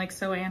 I've been like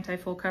so anti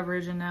full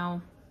coverage, and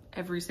now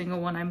every single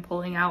one I'm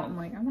pulling out, I'm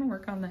like, I want to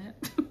work on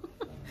that.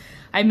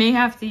 I may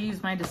have to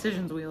use my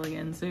decisions wheel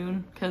again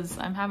soon because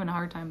I'm having a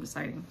hard time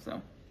deciding.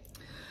 So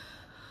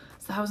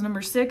that was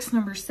number 6.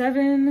 Number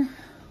 7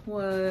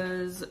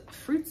 was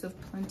Fruits of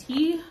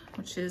Plenty,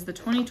 which is the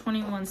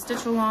 2021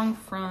 stitch along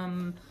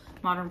from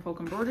Modern Folk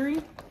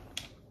Embroidery.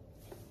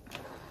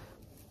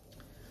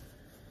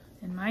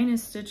 And mine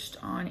is stitched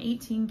on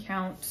 18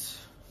 count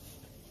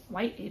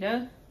white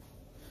Aida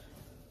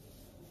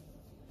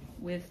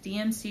with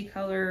DMC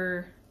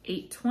color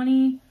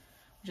 820,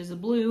 which is a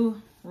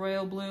blue,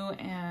 royal blue,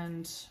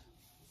 and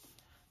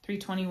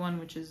 321,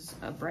 which is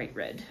a bright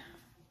red.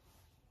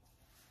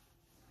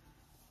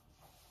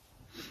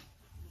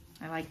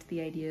 I liked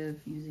the idea of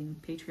using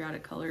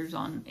patriotic colors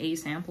on a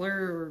sampler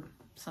or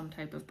some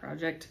type of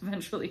project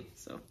eventually,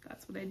 so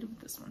that's what I did with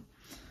this one.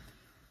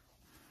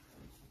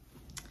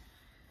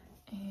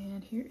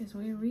 And here is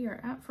where we are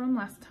at from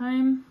last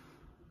time.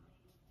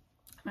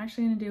 I'm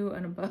actually going to do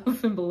an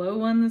above and below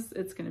one.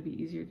 It's going to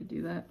be easier to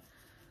do that.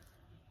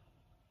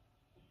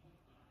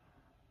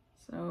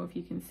 So if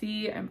you can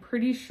see, I'm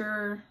pretty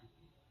sure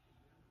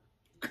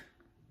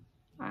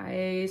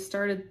I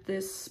started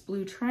this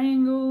blue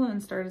triangle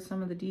and started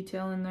some of the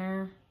detail in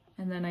there.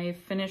 And then I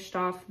finished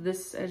off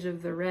this edge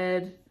of the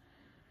red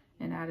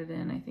and added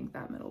in, I think,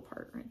 that middle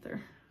part right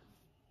there.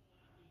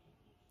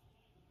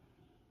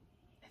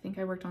 I think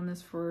I worked on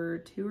this for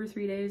 2 or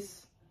 3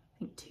 days. I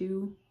think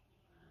 2.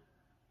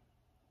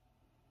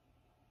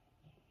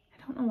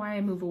 I don't know why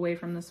I move away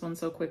from this one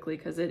so quickly,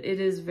 because it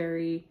is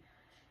very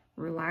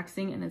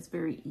relaxing and it's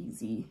very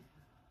easy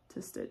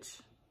to stitch.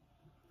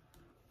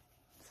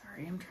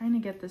 Sorry, I'm trying to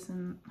get this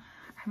in.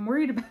 I'm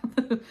worried about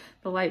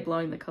the light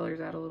blowing the colors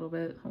out a little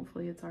bit.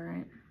 Hopefully it's all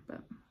right,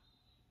 but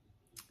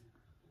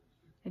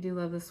I do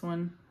love this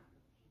one.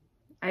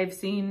 I've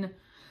seen,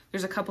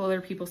 there's a couple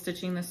other people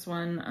stitching this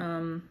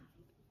one.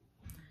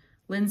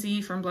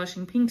 Lindsay from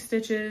Blushing Pink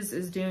Stitches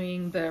is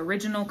doing the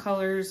original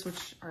colors,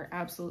 which are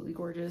absolutely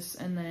gorgeous.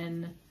 And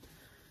then,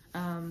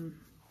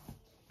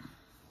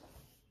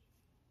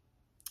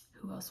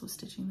 who else was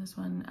stitching this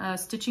one?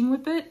 Stitching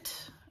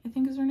Whippet, I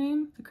think is her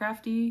name, the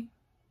crafty.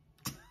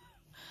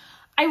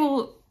 I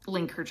will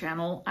link her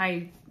channel.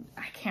 I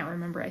can't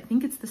remember. I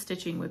think it's the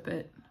Stitching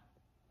Whippet.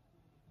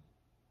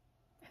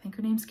 I think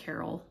her name's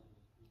Carol.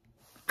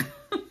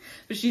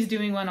 But she's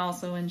doing one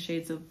also in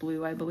shades of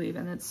blue, I believe,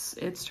 and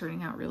it's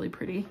turning out really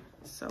pretty.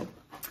 So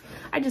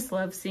I just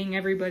love seeing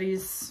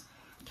everybody's,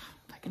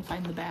 if I can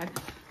find the bag,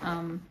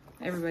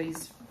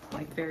 everybody's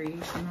like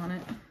variation on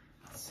it.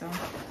 So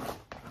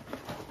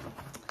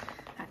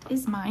that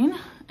is mine.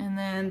 And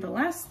then the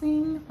last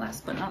thing,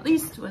 last but not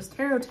least, was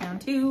Tarot Town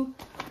 2.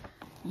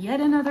 Yet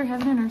another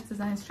Heaven and Earth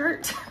Designs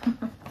shirt.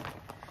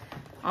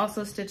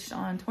 Also stitched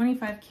on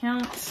 25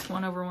 count,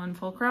 1/1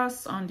 full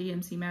cross on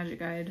DMC Magic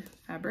Guide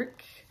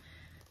fabric.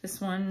 This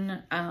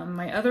one,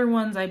 my other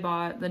ones I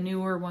bought, the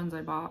newer ones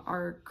I bought,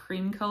 are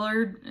cream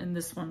colored, and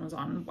this one was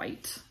on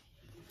white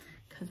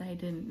because I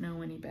didn't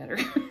know any better.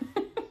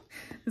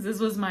 This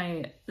is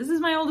my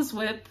oldest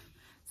whip.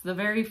 It's the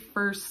very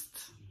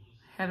first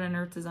Heaven and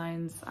Earth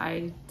Designs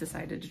I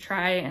decided to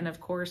try, and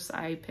of course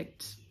I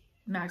picked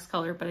max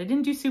color, but I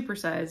didn't do super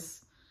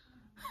size.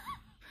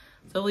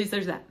 So at least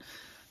there's that.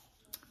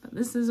 But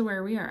this is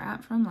where we are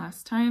at from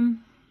last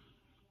time.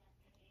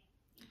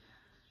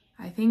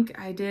 I think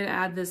I did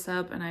add this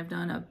up and I've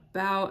done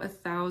about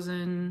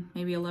 1,000,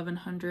 maybe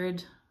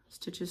 1,100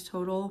 stitches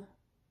total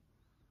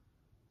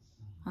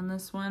on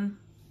this one.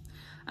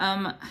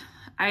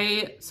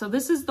 So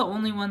this is the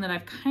only one that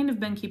I've kind of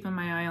been keeping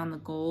my eye on the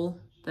goal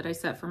that I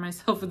set for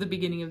myself at the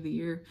beginning of the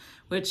year,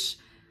 which,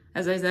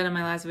 as I said in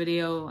my last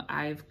video,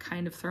 I've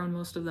kind of thrown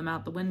most of them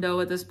out the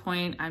window at this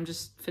point. I'm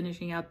just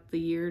finishing out the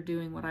year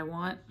doing what I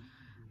want.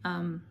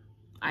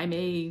 I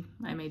may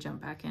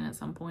jump back in at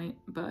some point,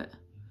 but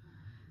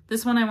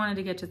this one I wanted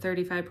to get to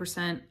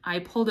 35%. I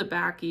pulled it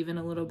back even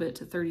a little bit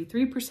to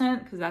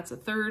 33% because that's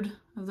 1/3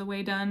 of the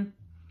way done.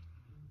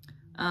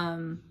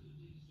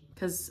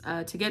 Because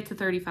to get to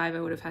 35, I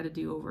would have had to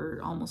do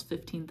over almost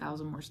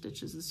 15,000 more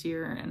stitches this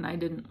year, and I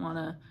didn't want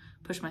to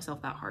push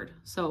myself that hard.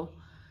 So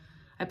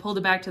I pulled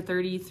it back to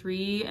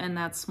 33, and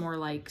that's more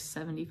like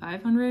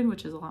 7,500,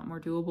 which is a lot more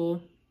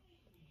doable.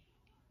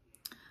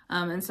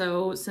 And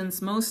so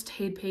since most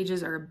HAED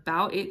pages are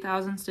about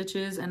 8,000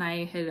 stitches and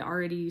I had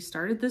already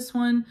started this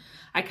one,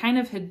 I kind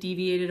of had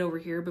deviated over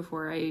here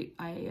before I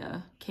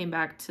came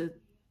back to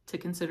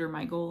consider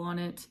my goal on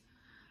it.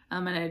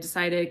 And I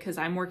decided, because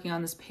I'm working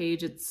on this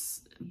page,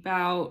 it's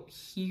about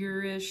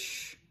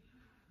here-ish,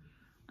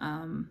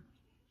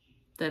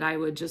 that I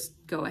would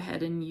just go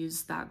ahead and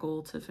use that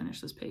goal to finish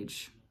this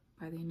page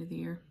by the end of the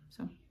year.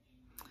 So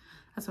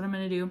that's what I'm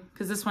going to do,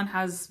 because this one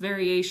has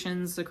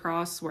variations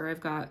across where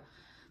I've got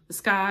the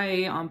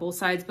sky on both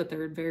sides, but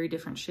they're very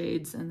different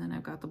shades, and then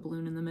I've got the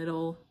balloon in the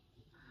middle.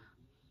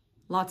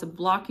 Lots of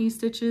blocky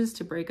stitches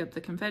to break up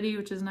the confetti,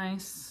 which is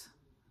nice.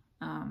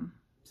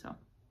 So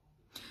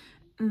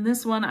in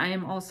this one I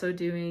am also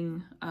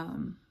doing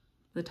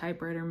the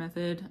typewriter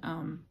method.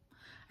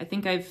 I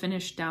think I've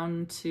finished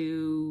down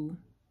to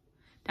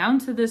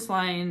this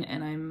line,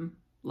 and I'm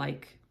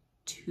like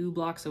 2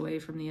 blocks away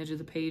from the edge of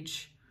the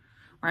page,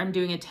 where I'm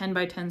doing a 10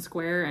 by 10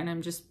 square, and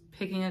I'm just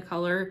picking a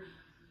color.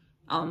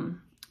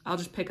 I'll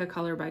just pick a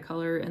color by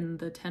color in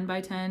the 10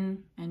 by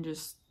 10 and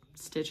just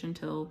stitch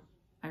until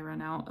I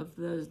run out of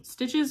the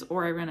stitches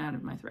or I run out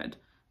of my thread.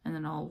 And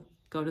then I'll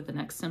go to the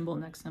next symbol.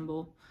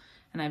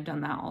 And I've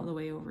done that all the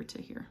way over to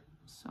here.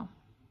 So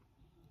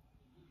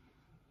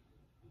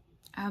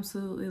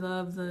absolutely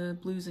love the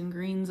blues and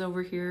greens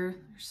over here.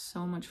 They're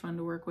so much fun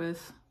to work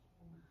with.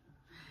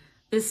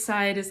 This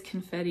side is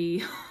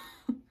confetti.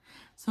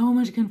 So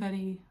much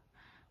confetti.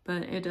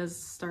 But it does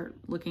start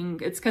looking,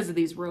 it's because of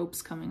these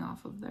ropes coming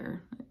off of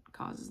there. It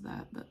causes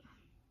that, but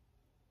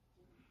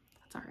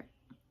that's all right.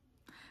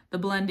 The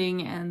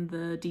blending and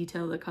the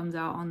detail that comes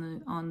out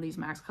on these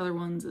max color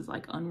ones is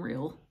like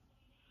unreal.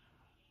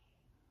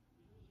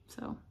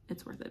 So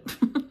it's worth it.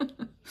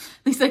 At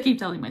least I keep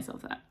telling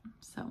myself that.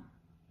 So,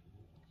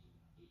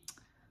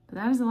 but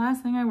that is the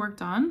last thing I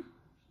worked on.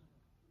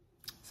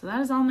 So that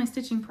is all my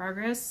stitching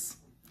progress.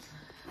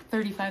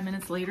 35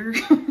 minutes later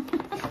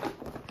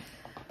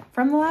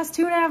from the last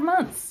 2.5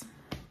 months.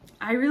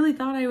 I really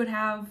thought I would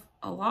have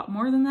a lot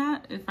more than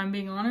that, if I'm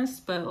being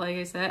honest, but like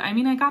I said, I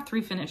mean, I got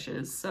 3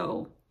 finishes,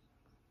 so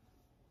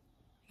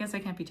I guess I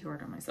can't be too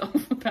hard on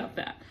myself about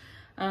that.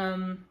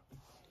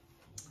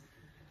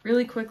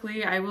 Really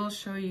quickly, I will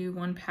show you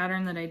one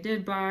pattern that I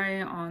did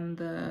buy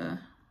on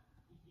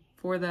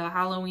for the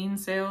Halloween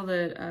sale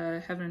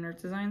that Heaven and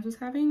Earth Designs was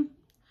having.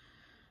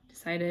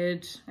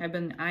 Decided, I've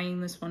been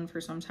eyeing this one for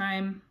some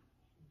time.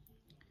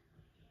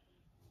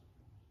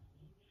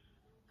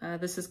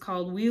 This is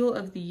called Wheel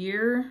of the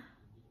Year,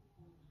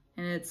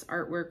 and it's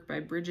artwork by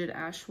Bridget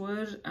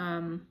Ashwood.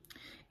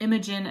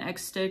 Imogen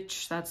X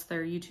Stitch, that's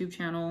their YouTube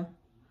channel,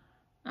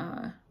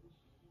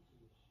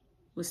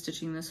 was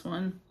stitching this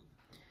one,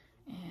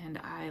 and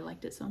I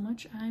liked it so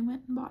much I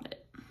went and bought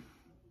it.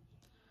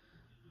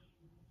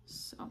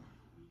 So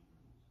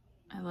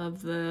I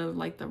love the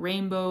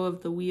rainbow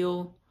of the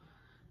wheel,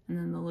 and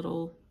then the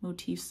little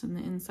motifs on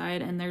the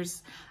inside. And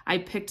I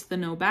picked the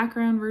no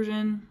background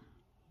version,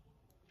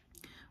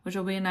 which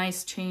will be a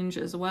nice change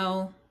as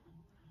well.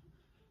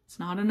 It's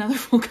not another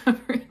full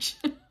coverage.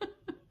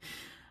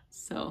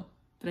 So,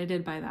 but I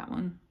did buy that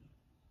one.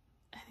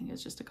 I think it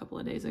was just a couple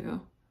of days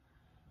ago.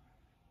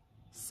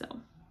 So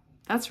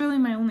that's really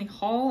my only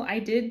haul. I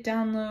did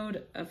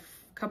download a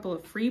couple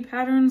of free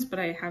patterns, but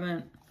I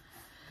haven't.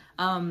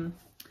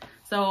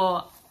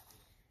 So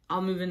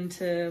I'll move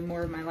into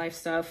more of my life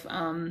stuff.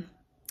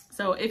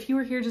 So if you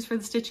were here just for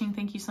the stitching,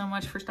 thank you so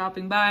much for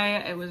stopping by.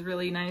 It was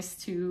really nice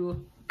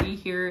to be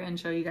here and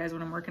show you guys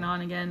what I'm working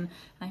on again. And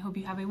I hope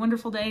you have a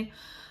wonderful day.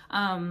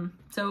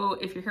 So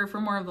if you're here for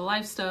more of the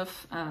live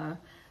stuff,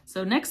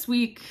 so next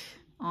week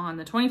on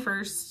the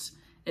 21st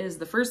is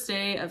the first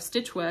day of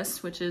Stitch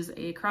West, which is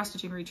a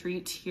cross-stitching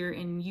retreat here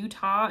in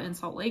Utah in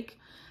Salt Lake.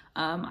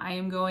 I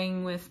am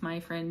going with my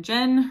friend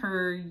Jen.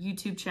 Her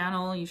YouTube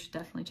channel, you should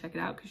definitely check it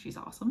out because she's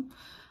awesome,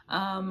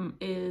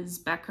 is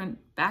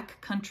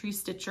Backcountry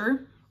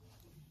Stitcher.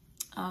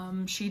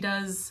 She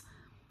does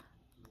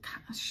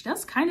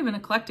kind of an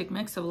eclectic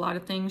mix of a lot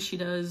of things. She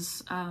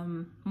does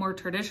more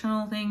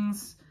traditional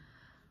things.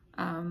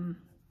 I'm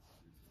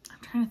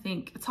trying to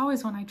think. It's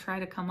always when I try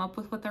to come up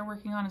with what they're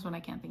working on is when I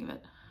can't think of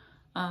it.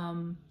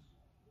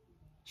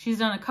 She's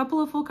done a couple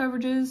of full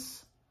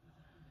coverages.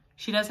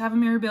 She does have a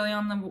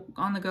Mirabilia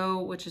on the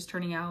go, which is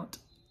turning out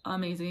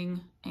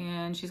amazing.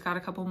 And she's got a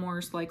couple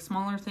more like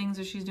smaller things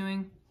that she's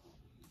doing.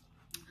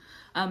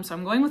 So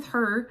I'm going with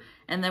her,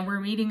 and then we're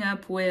meeting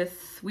up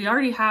with, we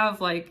already have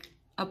like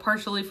a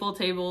partially full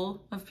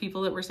table of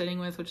people that we're sitting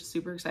with, which is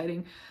super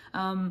exciting.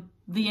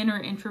 The inner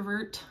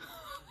introvert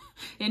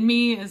in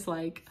me is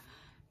like,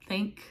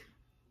 thank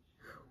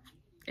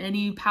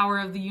any power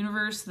of the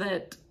universe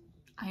that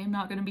I am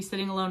not going to be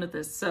sitting alone at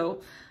this.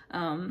 So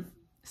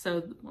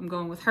so I'm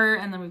going with her,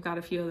 and then we've got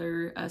a few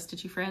other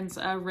stitchy friends.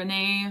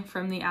 Renee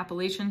from the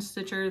Appalachian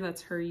Stitcher,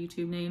 that's her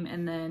YouTube name,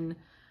 and then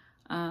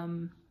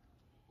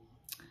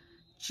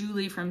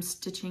Julie from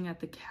Stitching at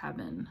the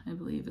Cabin, I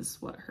believe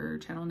is what her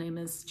channel name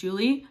is.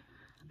 Julie,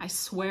 I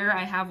swear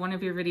I have one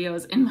of your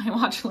videos in my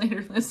watch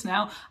later list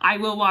now. I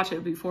will watch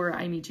it before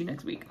I meet you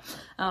next week.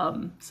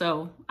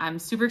 So I'm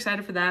super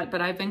excited for that, but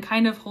I've been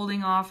kind of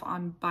holding off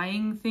on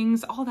buying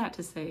things. All that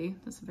to say,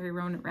 that's a very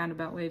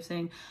roundabout way of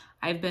saying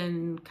I've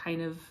been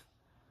kind of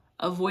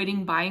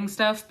avoiding buying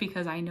stuff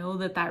because I know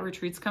that that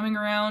retreat's coming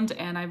around,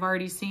 and I've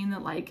already seen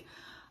that like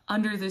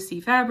Under the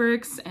Sea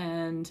Fabrics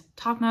and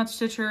Top Knot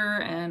Stitcher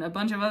and a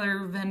bunch of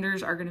other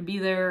vendors are going to be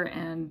there,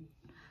 and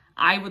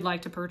I would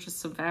like to purchase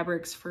some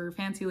fabrics for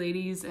fancy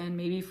ladies and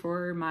maybe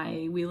for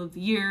my Wheel of the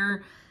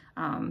Year.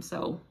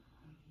 So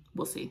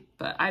we'll see,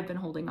 but I've been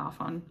holding off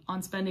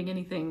on spending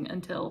anything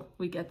until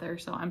we get there.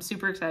 So I'm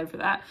super excited for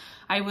that.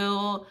 I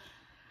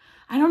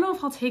don't know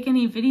if I'll take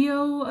any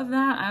video of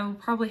that. I will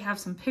probably have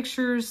some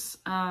pictures.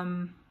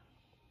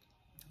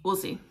 We'll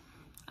see.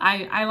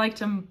 I like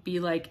to be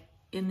like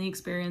in the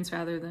experience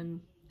rather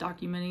than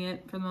documenting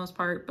it for the most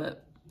part,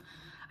 but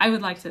I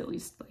would like to at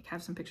least like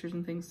have some pictures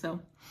and things. So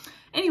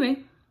anyway,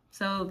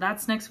 so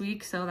that's next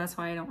week. So that's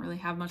why I don't really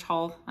have much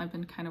haul. I've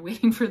been kind of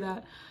waiting for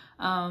that.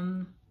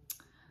 So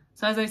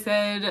as I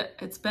said,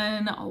 it's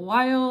been a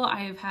while.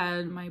 I have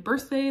had my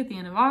birthday at the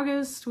end of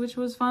August, which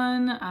was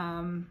fun.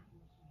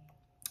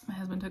 My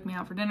husband took me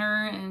out for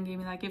dinner and gave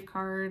me that gift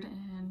card,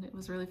 and it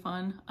was really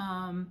fun.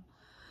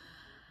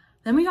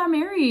 Then we got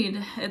married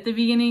at the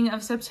beginning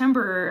of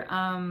September.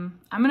 I'm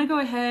gonna go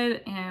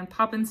ahead and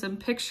pop in some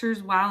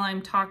pictures while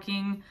I'm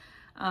talking.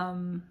 We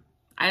don't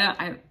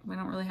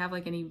really have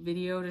like any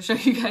video to show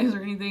you guys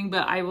or anything,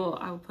 but I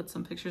will put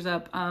some pictures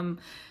up.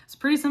 It's a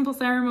pretty simple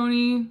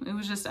ceremony. It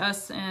was just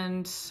us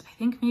and I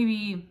think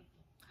maybe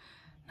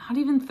not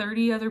even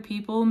 30 other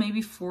people,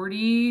 maybe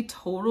 40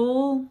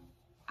 total.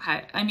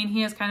 I mean,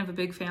 he has kind of a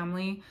big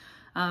family.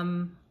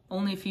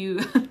 Only a few,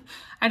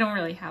 I don't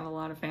really have a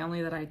lot of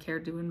family that I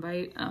cared to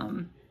invite.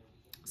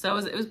 So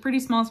it was a pretty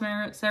small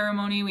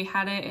ceremony. We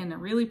had it in a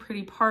really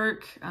pretty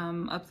park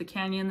up the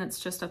canyon that's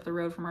just up the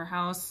road from our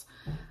house.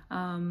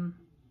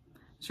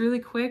 was really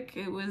quick.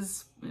 It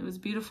was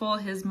beautiful.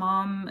 His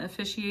mom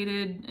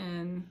officiated,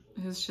 and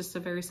it was just a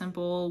very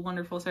simple,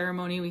 wonderful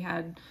ceremony. We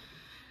had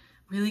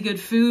really good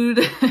food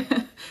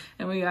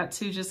and we got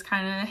to just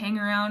kind of hang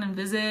around and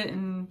visit,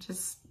 and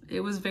just,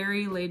 it was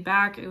very laid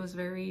back. It was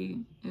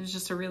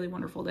just a really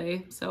wonderful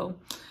day. So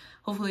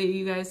hopefully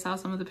you guys saw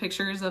some of the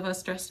pictures of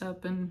us dressed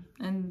up and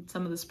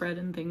some of the spread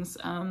and things.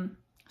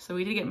 So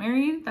we did get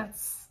married.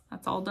 That's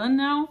all done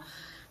now,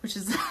 which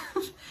is,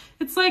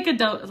 it's like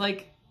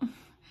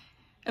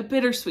a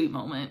bittersweet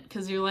moment,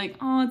 because you're like,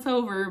 oh, it's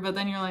over, but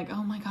then you're like,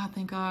 oh my God,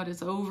 thank God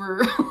it's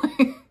over.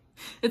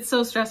 It's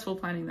so stressful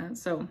planning that.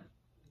 So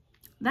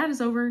that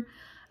is over.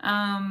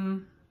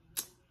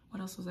 What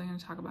else was I going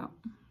to talk about?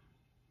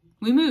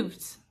 We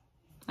moved.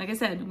 Like I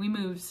said, we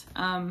moved.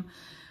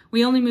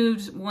 We only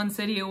moved one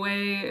city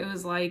away. It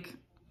was like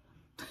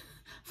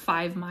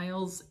 5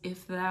 miles,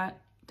 if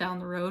that, down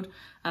the road.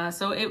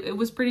 So it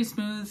was pretty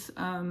smooth.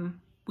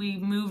 We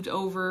moved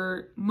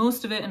over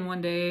most of it in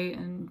one day,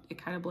 and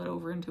it kind of bled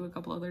over into a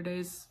couple other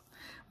days,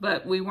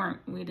 but we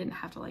didn't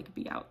have to like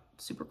be out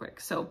super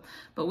quick. So,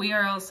 but we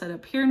are all set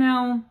up here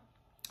now.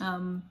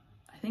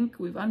 I think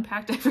we've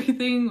unpacked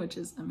everything, which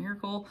is a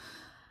miracle.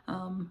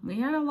 We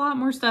had a lot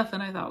more stuff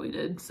than I thought we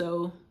did,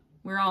 so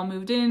we're all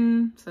moved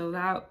in. So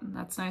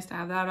that's nice to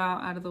have that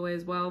out of the way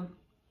as well.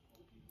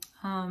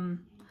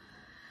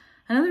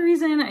 Another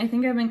reason I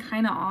think I've been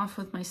kind of off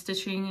with my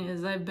stitching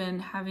is I've been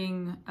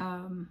having,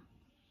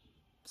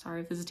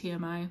 sorry if this is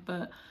TMI,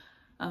 but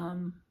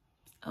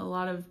a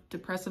lot of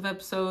depressive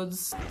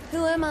episodes.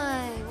 Who am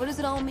I? What does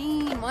it all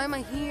mean? Why am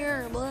I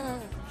here? Blah.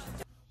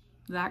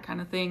 That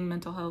kind of thing,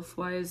 mental health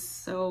wise.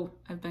 So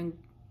I've been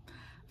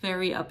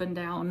very up and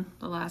down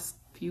the last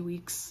few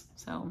weeks.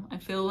 So I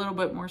feel a little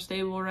bit more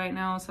stable right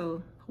now.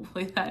 So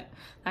hopefully that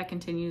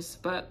continues.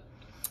 But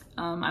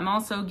I'm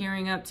also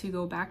gearing up to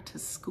go back to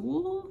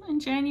school in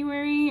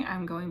January.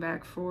 I'm going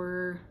back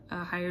for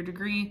a higher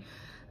degree.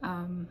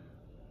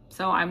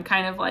 So I'm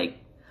kind of like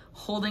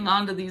holding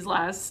on to these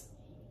last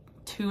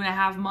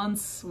 2.5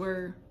 months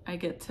where I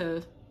get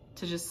to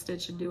just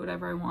stitch and do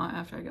whatever I want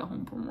after I get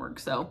home from work.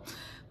 So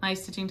my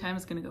stitching time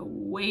is going to go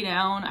way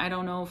down. I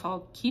don't know if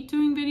I'll keep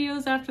doing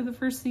videos after the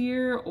first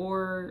year,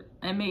 or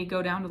I may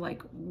go down to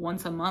like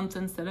once a month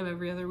instead of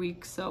every other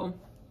week. So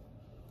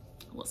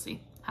we'll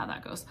see how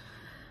that goes.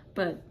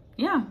 But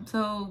yeah,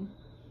 so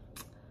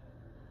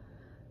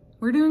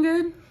we're doing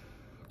good.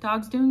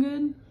 Dog's doing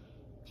good.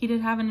 He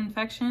did have an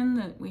infection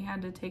that we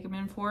had to take him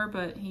in for,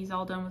 but he's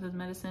all done with his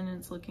medicine and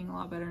it's looking a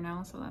lot better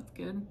now, so that's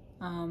good.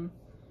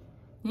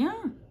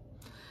 Yeah,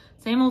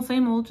 same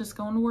old, just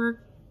going to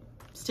work,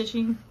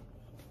 stitching.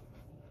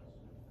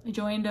 I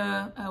joined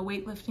a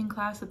weightlifting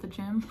class at the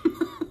gym,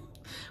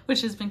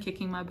 which has been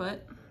kicking my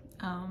butt.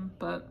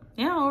 But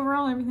yeah,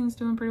 overall, everything's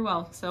doing pretty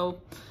well.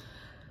 So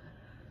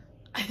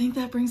I think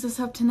that brings us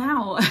up to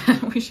now.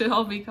 We should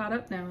all be caught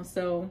up now.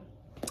 So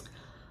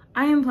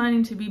I am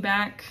planning to be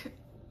back.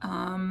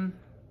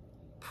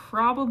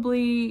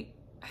 Probably,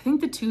 I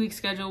think the 2-week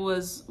schedule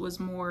was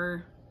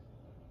more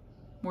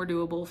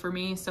doable for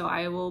me. So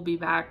I will be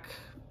back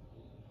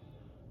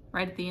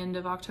right at the end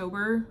of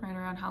October, right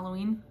around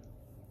Halloween.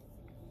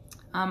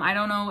 I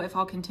don't know if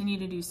I'll continue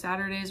to do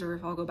Saturdays or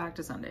if I'll go back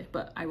to Sunday,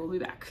 but I will be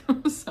back.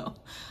 So,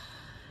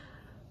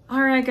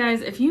 all right,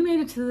 guys, if you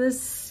made it to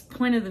this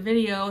point of the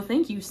video,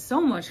 thank you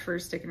so much for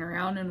sticking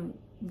around and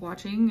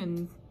watching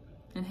and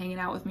hanging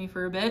out with me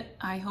for a bit.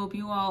 I hope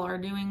you all are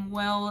doing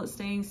well,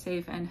 staying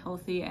safe and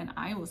healthy, and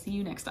I will see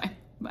you next time.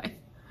 Bye.